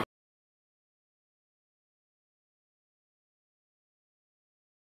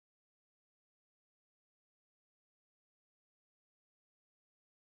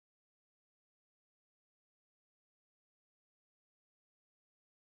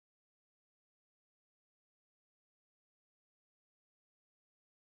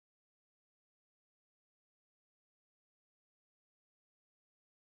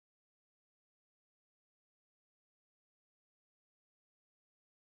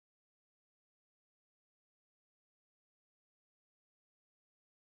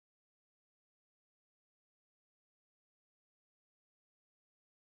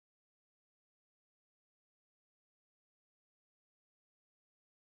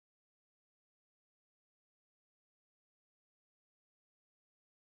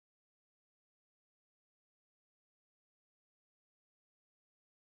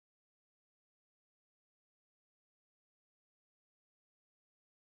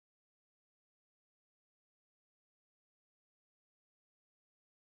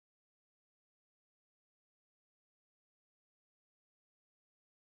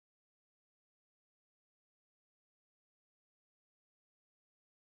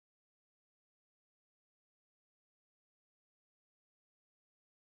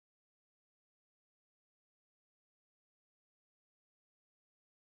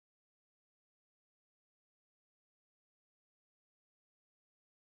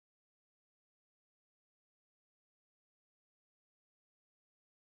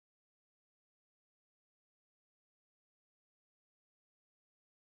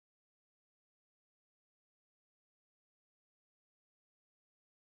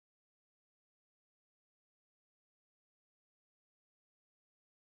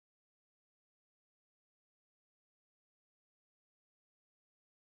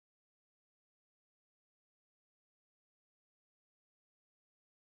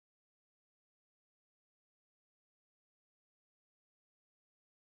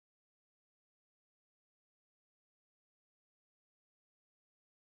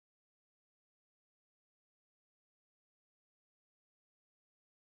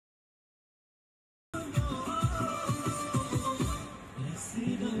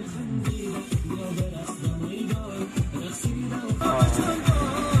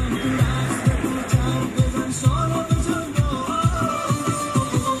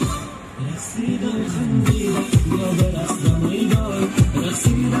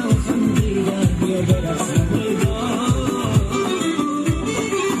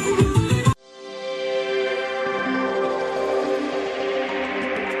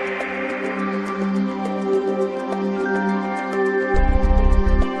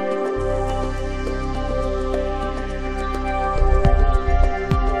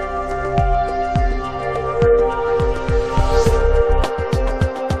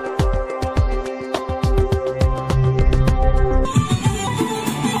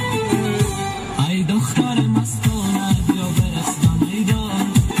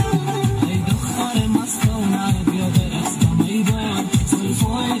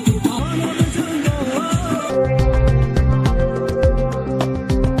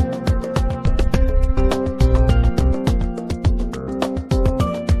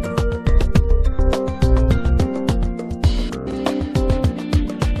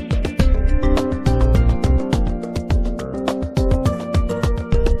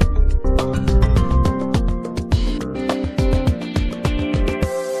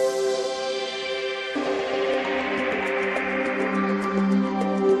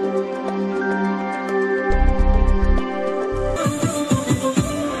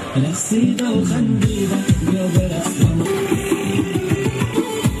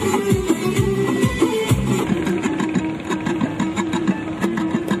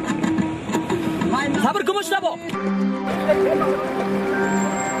صبر کن مشتبه.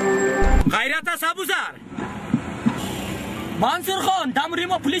 غیرت است ابوذر. منصور خان دمری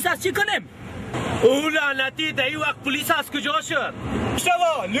ما پلیس از چی کنیم؟ او لعنتی در این وقت پلیس از کجا شد؟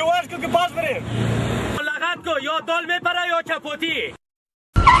 مشتبه لیواش کن که باز بریم. لغت کو یا دال میپره یا چپاتی.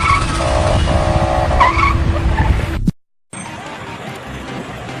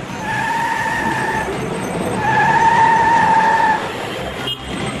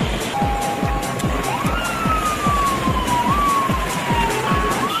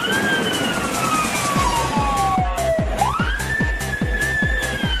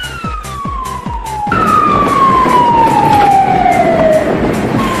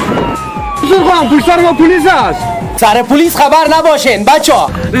 پشتر ما پلیس است. سر پلیس خبر نباشین بچه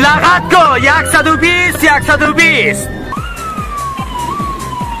ها. لغت کو 120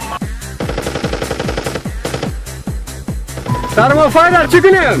 سر ما فایر چی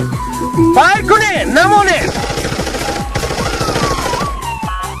کنیم؟ فایر کنین نمونین.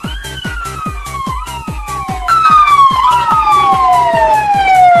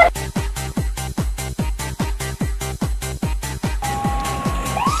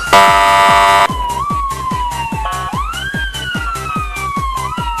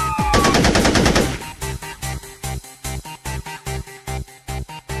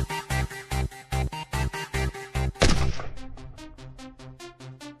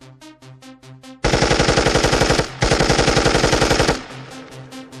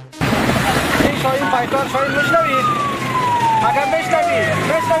 شاید مشنوید اگر مشنوید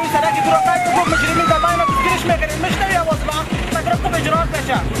سرکی تو را قید بکن مجرمین در بین گیرش میکنید مشنوید آواز ما مگر تو اجرات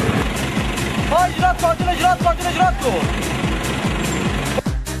نشه اجرات کن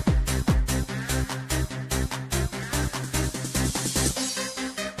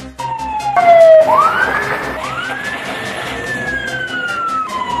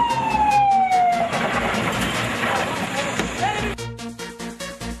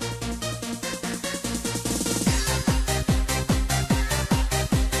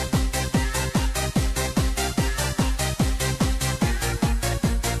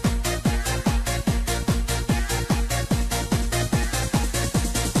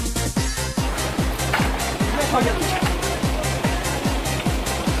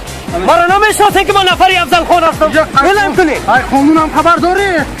مرا نمیشناسین که من نفری افضل خان هستم. اعلام کنین. ای قانون هم خبر داری؟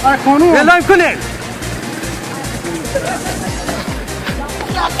 ای قانون اعلام کنین.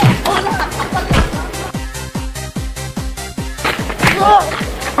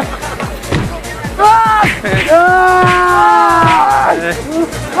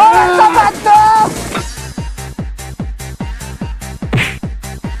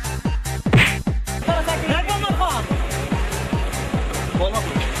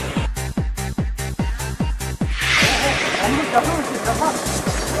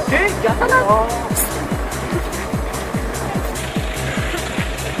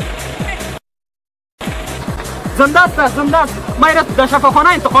 زنده است من را در شفاخانه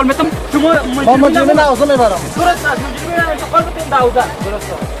انتقال میتم شما مجرمین اوضاع میبرم درست است مجرمین انتقال میتم در اوضاع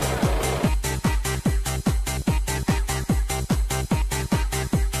درست است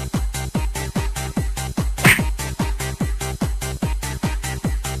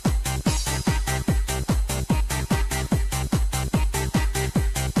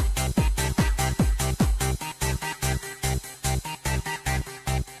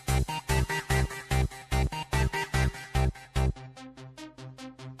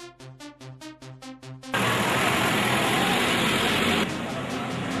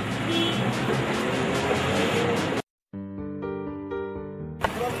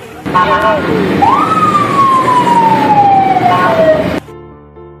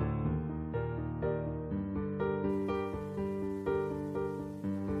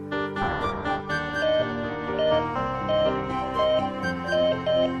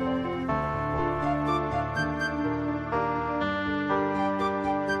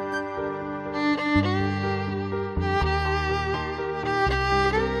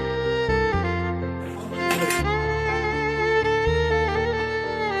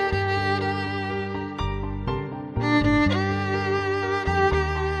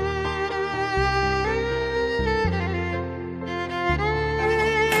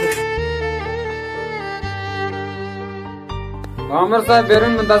آمر صاحب بیرون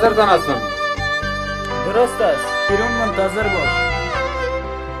منتظرتان هستم. درست است. بیرون منتظر باش.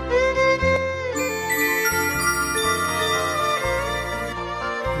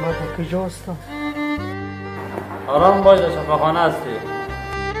 ما در کجا هستم؟ آرام باش، در شفاخانه هستی.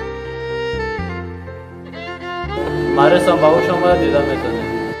 مریض هم به هوش آمده دیده میتونی.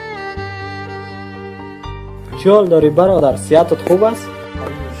 چه حال داری برادر؟ صحتت خوب است؟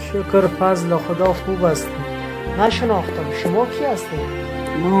 شکر فضل خدا خوب است. نشناختم. شما کی هستید؟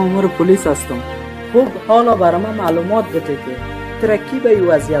 من عمر پلیس هستم. خوب حالا برای من معلومات بده که ترکی به این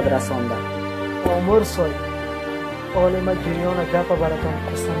وضعیت رسانده. عمر صاحب، حال ما جریان گپ براتون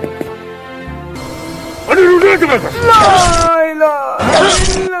قسم میکنم. لا اله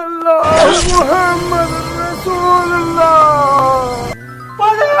الا الله محمد رسول الله.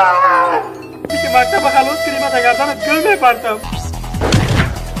 که مکتب خلاص کنیم از گردنت گل میپرتم.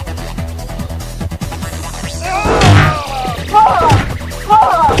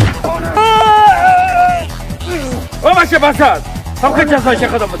 او باشه بسد هم که جزای شیخ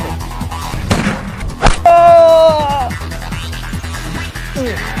خدا بده.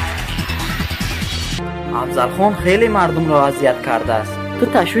 افضل خان خیلی مردم را اذیت کرده است. تو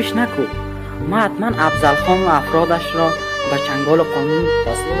تشویش نکن. ما حتما افضل خان و افرادش را به چنگال قانون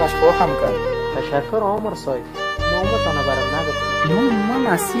تسلیمش خواهم کرد. تشکر عمر صاحب. نامتان برام نگفتید. نام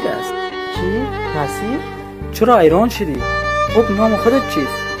من نصیر است. چی؟ نصیر؟ چرا ایران شدی؟ خب نام خودت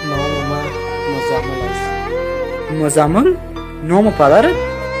چیست؟ نام من مزمل است. مزمل؟ نام پدرت؟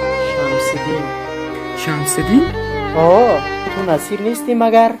 شمسدین. شمسدین؟ تو نصیر نیستی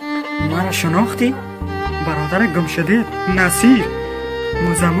مگر؟ مرا شناختی؟ برادر گم شده نصیر.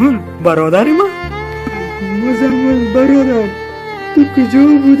 مزمل برادر من؟ مزمل برادر، تو کجا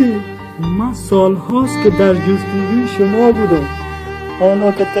بودی؟ من سال هاست که در جستجوی شما بودم.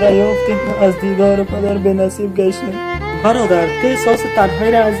 حالا که ترا یافتیم از دیدار پدر به نصیب گشتم. برادر تو احساس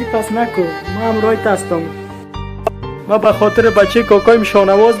تنهایی را از این پس نکن. من همراهت هستم. من به خاطر بچه کاکایم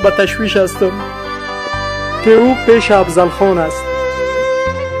شانواز به تشویش هستم که او پیش افضل خان است.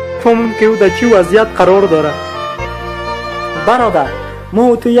 فهمم که او در چی وضعیت قرار داره. برادر ما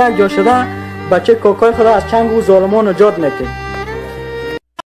و تو یک جا شده بچه کاکای خدا از چنگ و ظالمان نجات میدیم.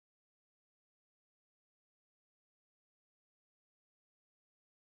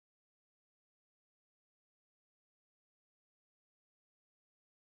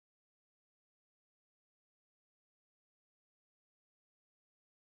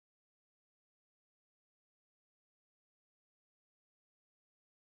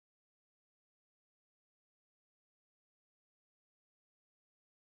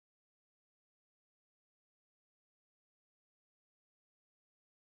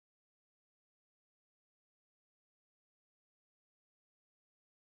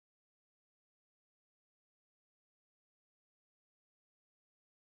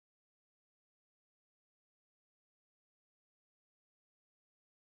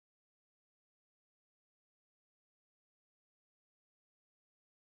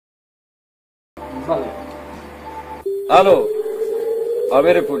 الو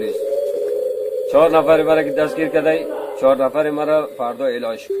امیر پلیس 4 نفر مرا که دستگیر کردی 4 نفر مرا فردا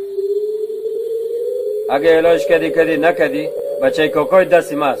علاج کن. اگه علاج کردی نکردی بچه کاکای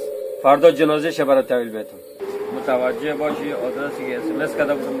دستی ماست. فردا جنازه شه برات تحویل میدم. متوجه باشی آدرسی که اسمس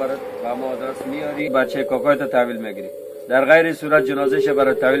کرده بودم برات و ما آدرس میاری بچه کاکای تو تحویل میگیری. در غیر صورت جنازه شه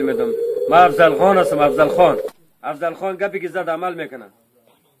برات تحویل میدم. ما افضل خان هستم. افضل خان گپی که زد عمل میکنه.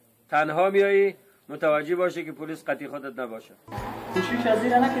 تنها میایی متوجه باشه که پلیس قطعی خودت نباشه. کوشش از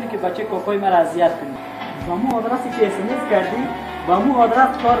این نکنی که بچه کاکای مرا اذیت کنی. با مو آدرسی که اسمس کردی با مو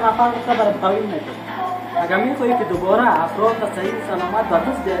آدرس 4 نفر رو برات تحویل میدم. اگر میخوایی که دوباره افراد تا صحیح سلامت به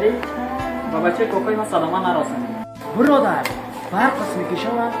دست بیاری با بچه کاکای ما سلامت نرسانی. برادر هر قسمی که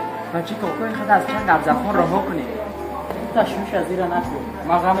شما بچه کاکای خود از چنگ افضل خان رها کنی. تشویش از این نکن.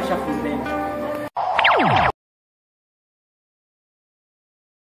 ما غمش خوردیم.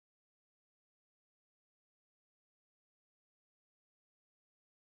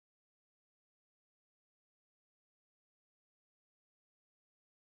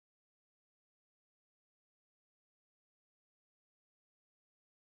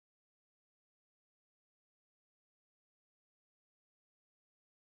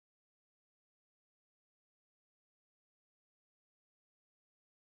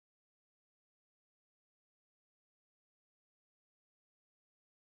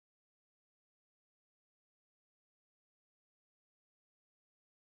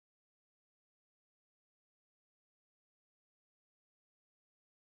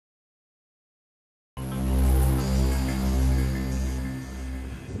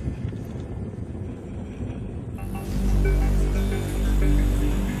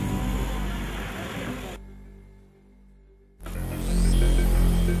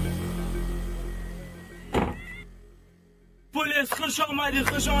 خوش آمدید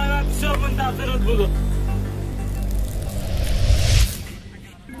بسیار منتظرت بودم.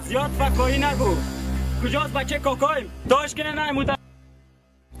 زیاد فکایی نگو. کجاست بچه کاکایم؟ داشت که نمیموده.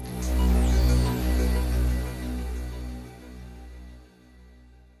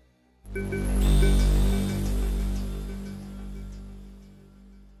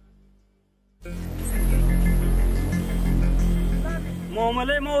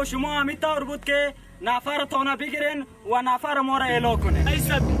 معامله ما و شما همین طور بود که نفر تانه بگیرین و نفر ما را اعلا کنین.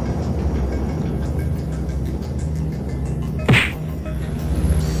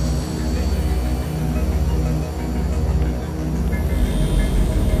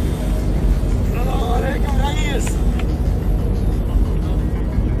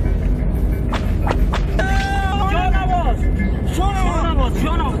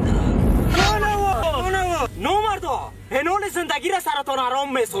 زندگی را سرطان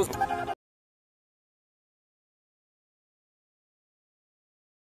آرام میسوز.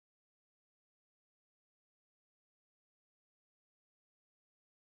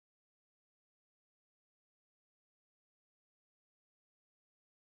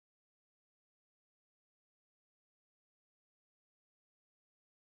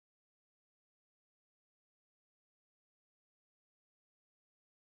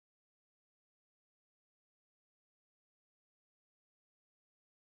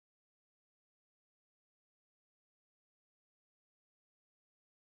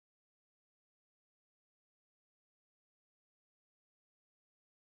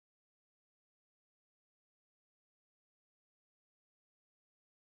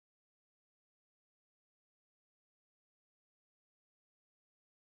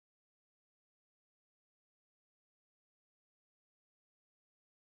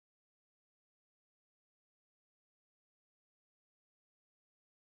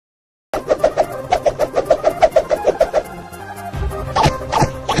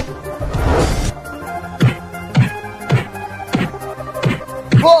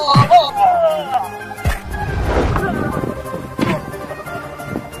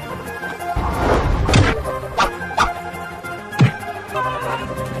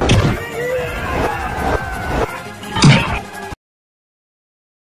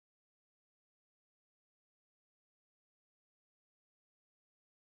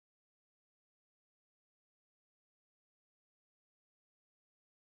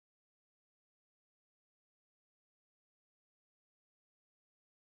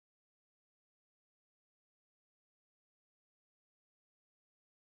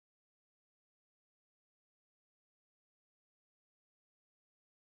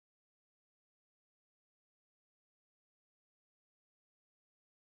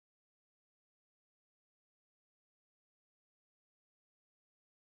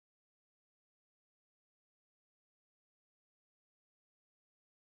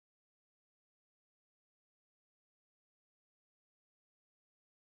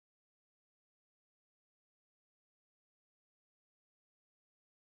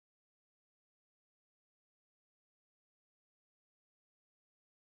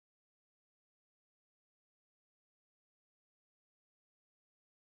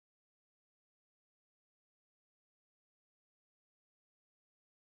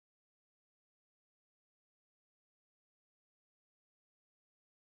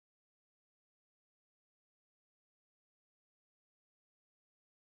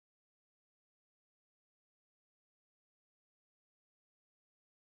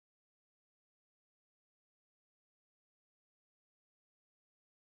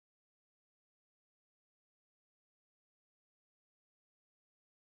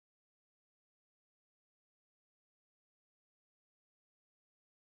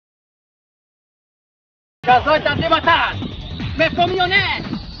 غذای تبلیغ است. مفهومی یا نه؟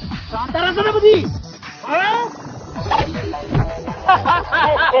 شام در آنجا نبودی؟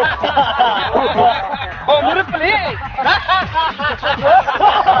 امور پلیس.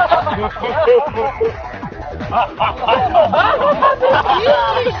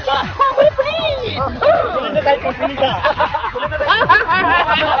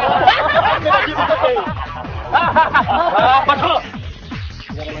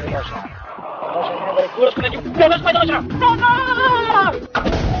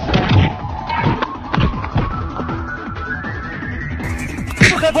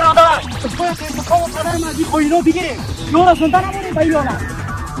 باید که مقام پدرم از این خویلو بگیریم. یورا زنده نمونیم به ایوانا.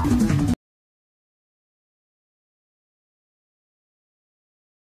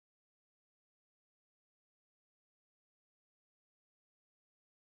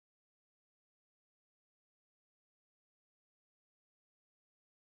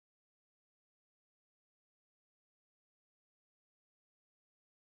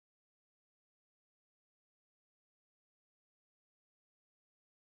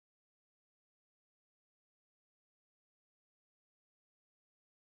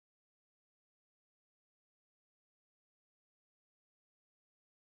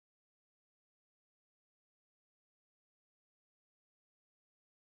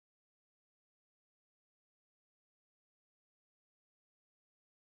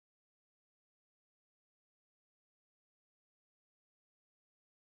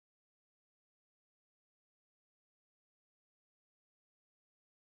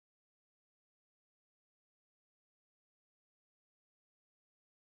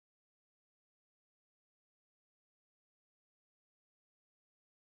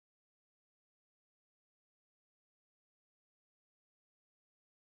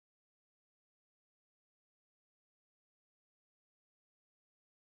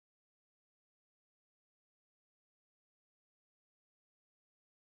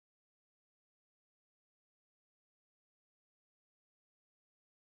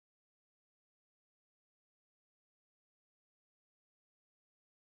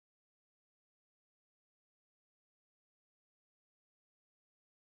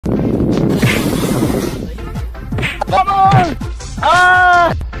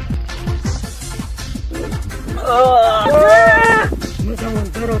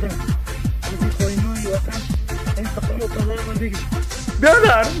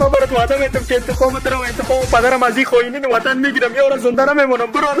 برادر ما برات وعده میدم که انتقامت رو انتقام پدرم از این خاینین وطن میگیرم یه روز زنده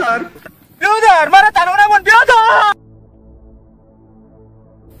نمیمونم برادر. برادر مرا تنها نمون برادر.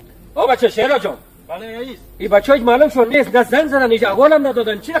 آ بچه شیرا جان. بله رئیس. این بچه‌ها معلوم شد نیست نه زنگ زدن اینجا احوالم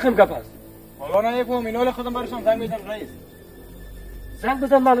ندادن چی رقم گپ است؟ والا یک مینول خودم برشون زنگ میدم رئیس. زنگ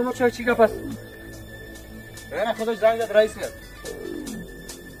بزن معلومات چی گپ است؟ نه خودش زنگ داد رئیس.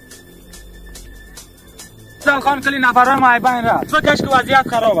 خان کلی نفران ما بین رفت تو کش که وضعیت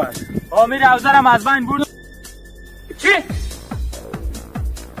خراب است امیر اوزرم از بین برد. چی؟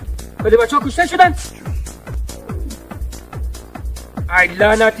 کلی بچه ها کشته شدن؟ ای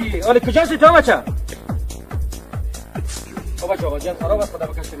لعنتی حالا کجا هستی تو بچه؟ بچه وضعیت خراب است خدا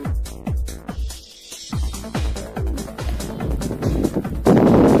بکشتیم.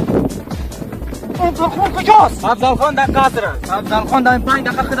 افغان کجاست؟ افضل خان در قصر است. افضل خان در 5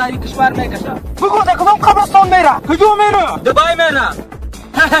 دقیقه خدایی کشور میکشه. بگو در کدام قبرستان میره؟ کجا میره؟ دبی میره.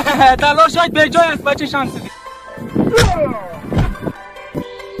 دلار شاید به جای است بچه شانس دی.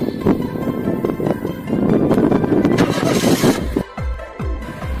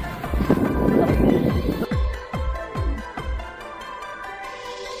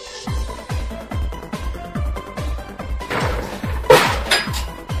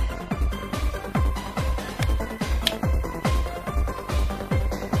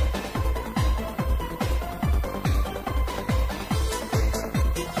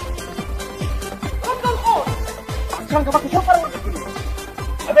 چند وقت چه فرار میکنی؟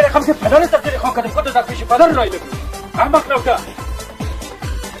 امیر خم که پدر تقدیر خواهد کردم خود در پیش پدر رای بکنی. احمق نوکر.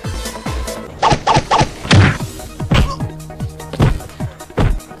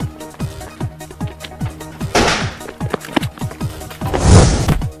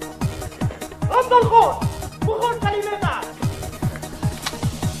 افضل خان بخور کلمه نه.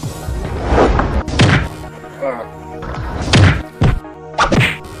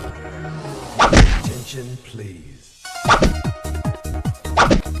 Attention please.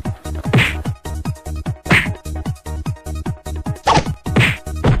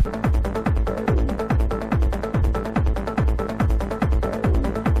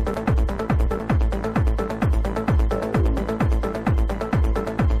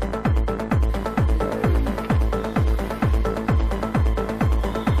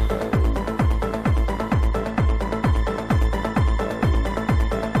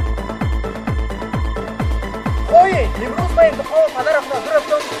 امروز من انتقام پدرم را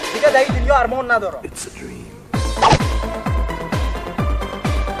گرفتم دیگه در این دنیا ارمان ندارم.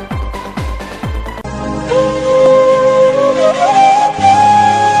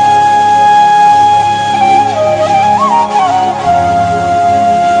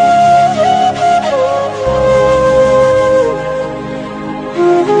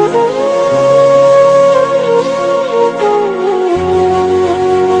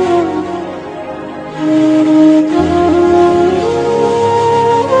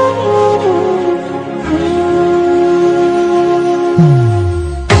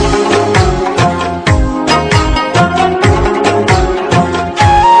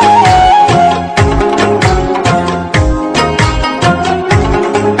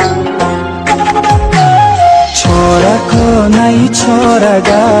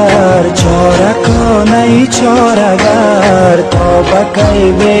 چارگر تا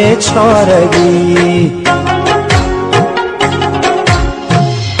بکی بیچارگی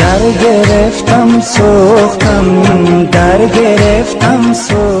در گرفتم سوختم